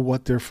don't know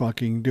what they're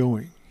fucking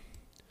doing.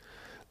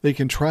 They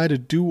can try to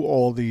do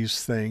all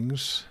these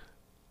things,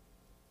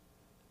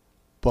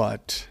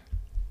 but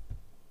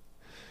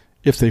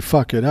if they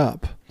fuck it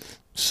up,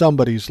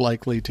 somebody's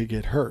likely to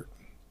get hurt.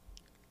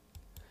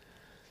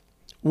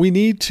 We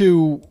need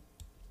to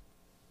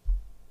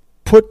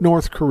put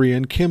North Korea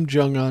and Kim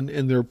Jong-un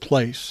in their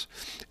place.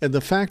 And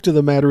the fact of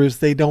the matter is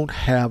they don't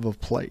have a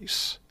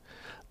place.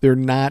 They're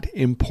not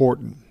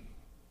important.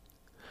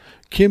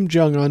 Kim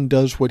Jong-un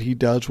does what he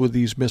does with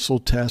these missile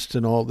tests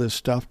and all this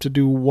stuff to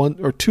do one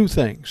or two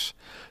things: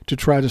 to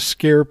try to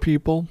scare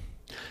people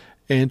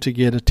and to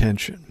get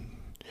attention.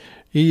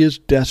 He is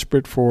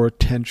desperate for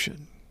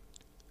attention.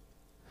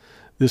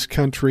 This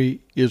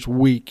country is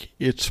weak,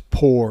 it's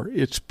poor,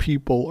 its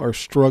people are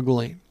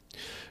struggling.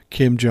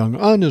 Kim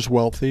Jong-un is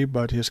wealthy,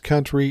 but his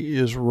country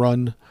is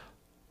run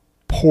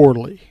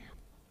poorly.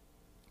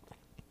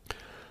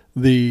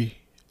 The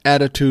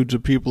attitudes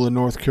of people in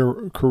North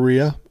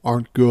Korea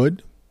aren't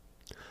good.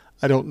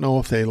 I don't know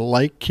if they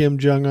like Kim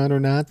Jong-un or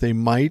not. They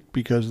might,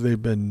 because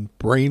they've been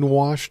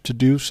brainwashed to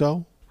do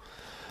so.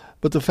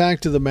 But the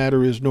fact of the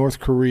matter is North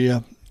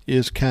Korea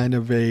is kind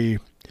of a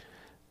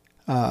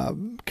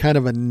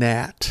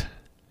gnat,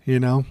 you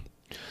know.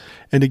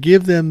 And to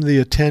give them the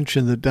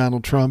attention that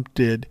Donald Trump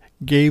did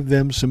gave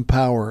them some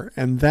power,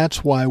 and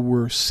that's why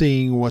we're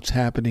seeing what's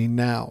happening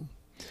now.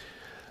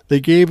 They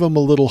gave them a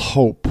little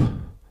hope.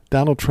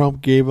 Donald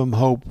Trump gave them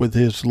hope with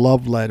his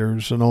love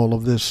letters and all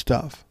of this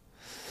stuff.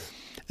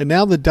 And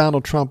now that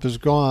Donald Trump is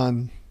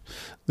gone,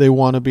 they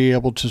want to be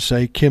able to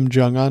say, Kim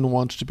Jong-un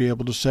wants to be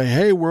able to say,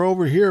 hey, we're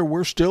over here,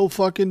 we're still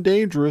fucking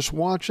dangerous,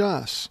 watch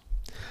us.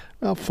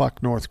 Well,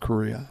 fuck North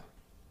Korea.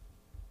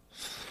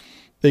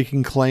 They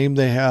can claim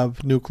they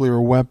have nuclear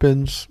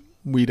weapons.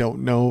 We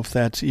don't know if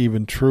that's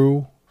even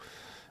true.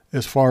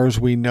 As far as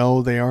we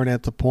know, they aren't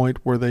at the point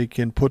where they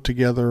can put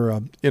together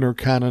an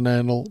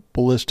intercontinental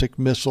ballistic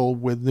missile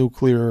with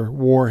nuclear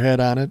warhead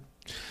on it.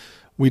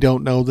 We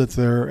don't know that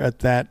they're at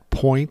that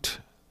point.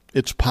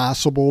 It's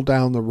possible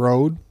down the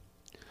road.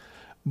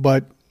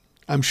 But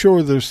I'm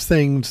sure there's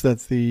things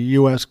that the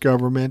U.S.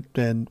 government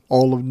and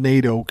all of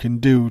NATO can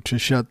do to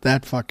shut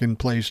that fucking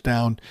place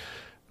down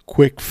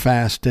quick,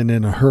 fast, and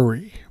in a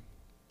hurry.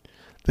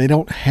 They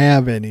don't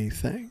have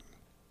anything.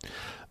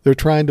 They're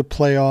trying to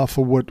play off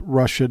of what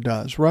Russia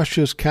does.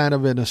 Russia's kind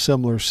of in a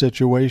similar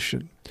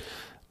situation.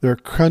 Their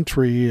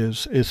country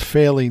is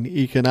failing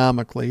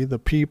economically. The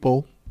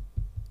people,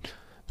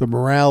 the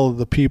morale of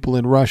the people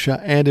in Russia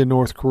and in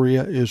North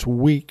Korea is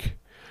weak.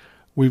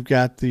 We've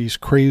got these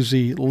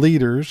crazy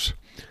leaders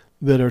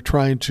that are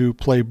trying to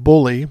play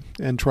bully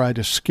and try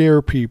to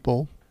scare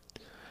people.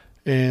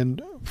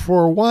 And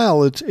for a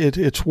while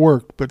it's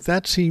worked, but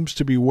that seems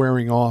to be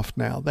wearing off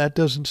now. That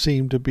doesn't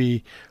seem to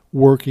be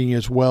working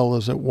as well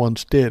as it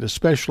once did,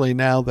 especially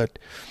now that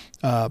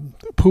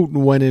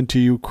Putin went into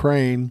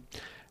Ukraine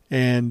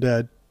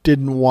and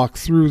didn't walk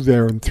through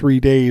there in 3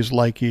 days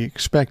like he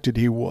expected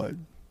he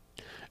would.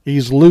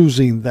 He's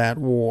losing that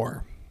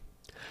war.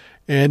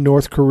 And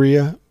North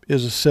Korea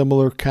is a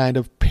similar kind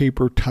of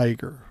paper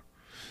tiger.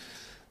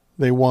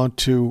 They want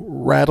to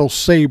rattle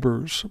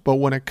sabers, but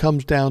when it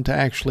comes down to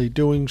actually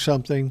doing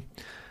something,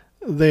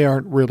 they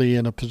aren't really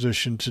in a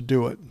position to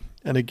do it.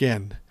 And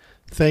again,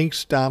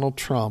 thanks Donald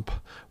Trump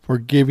for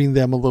giving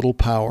them a little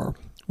power.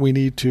 We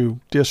need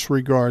to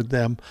disregard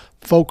them,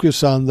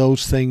 focus on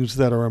those things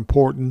that are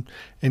important,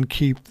 and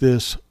keep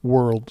this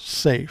world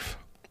safe.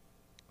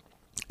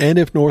 And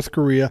if North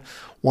Korea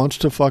wants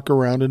to fuck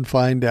around and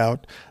find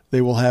out,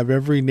 they will have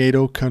every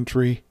NATO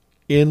country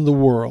in the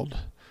world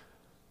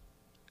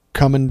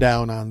coming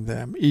down on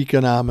them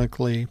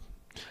economically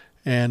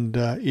and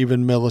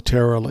even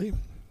militarily.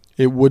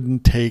 It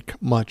wouldn't take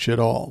much at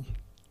all.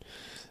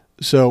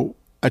 So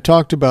I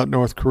talked about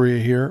North Korea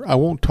here. I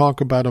won't talk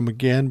about them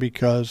again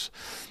because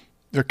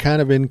they're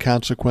kind of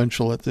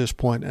inconsequential at this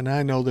point. And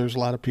I know there's a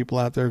lot of people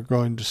out there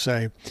going to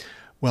say,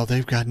 well,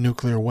 they've got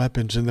nuclear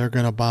weapons and they're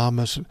going to bomb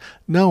us.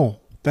 No,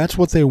 that's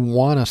what they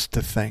want us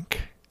to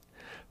think.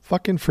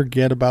 Fucking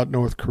forget about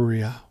North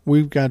Korea.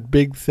 We've got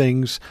big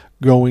things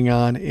going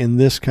on in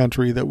this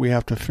country that we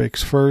have to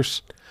fix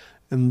first,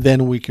 and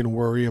then we can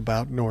worry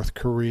about North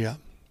Korea.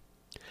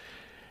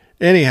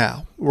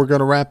 Anyhow, we're going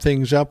to wrap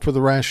things up for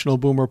the Rational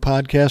Boomer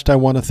podcast. I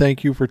want to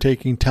thank you for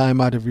taking time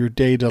out of your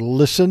day to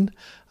listen.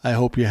 I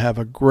hope you have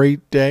a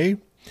great day.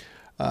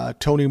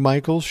 Tony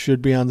Michaels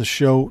should be on the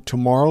show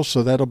tomorrow,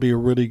 so that'll be a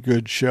really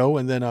good show.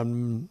 And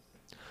then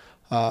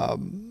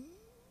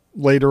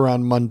later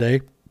on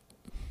Monday,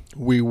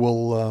 we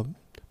will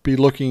be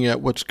looking at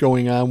what's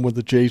going on with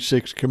the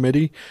J6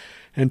 committee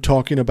and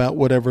talking about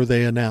whatever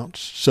they announce.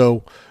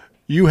 So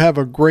you have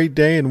a great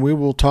day, and we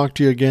will talk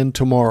to you again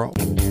tomorrow.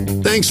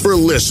 Thanks for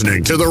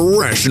listening to the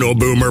Rational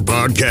Boomer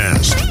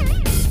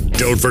podcast.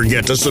 Don't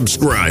forget to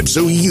subscribe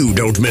so you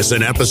don't miss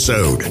an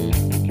episode.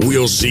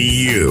 We'll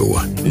see you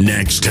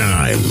next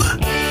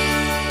time.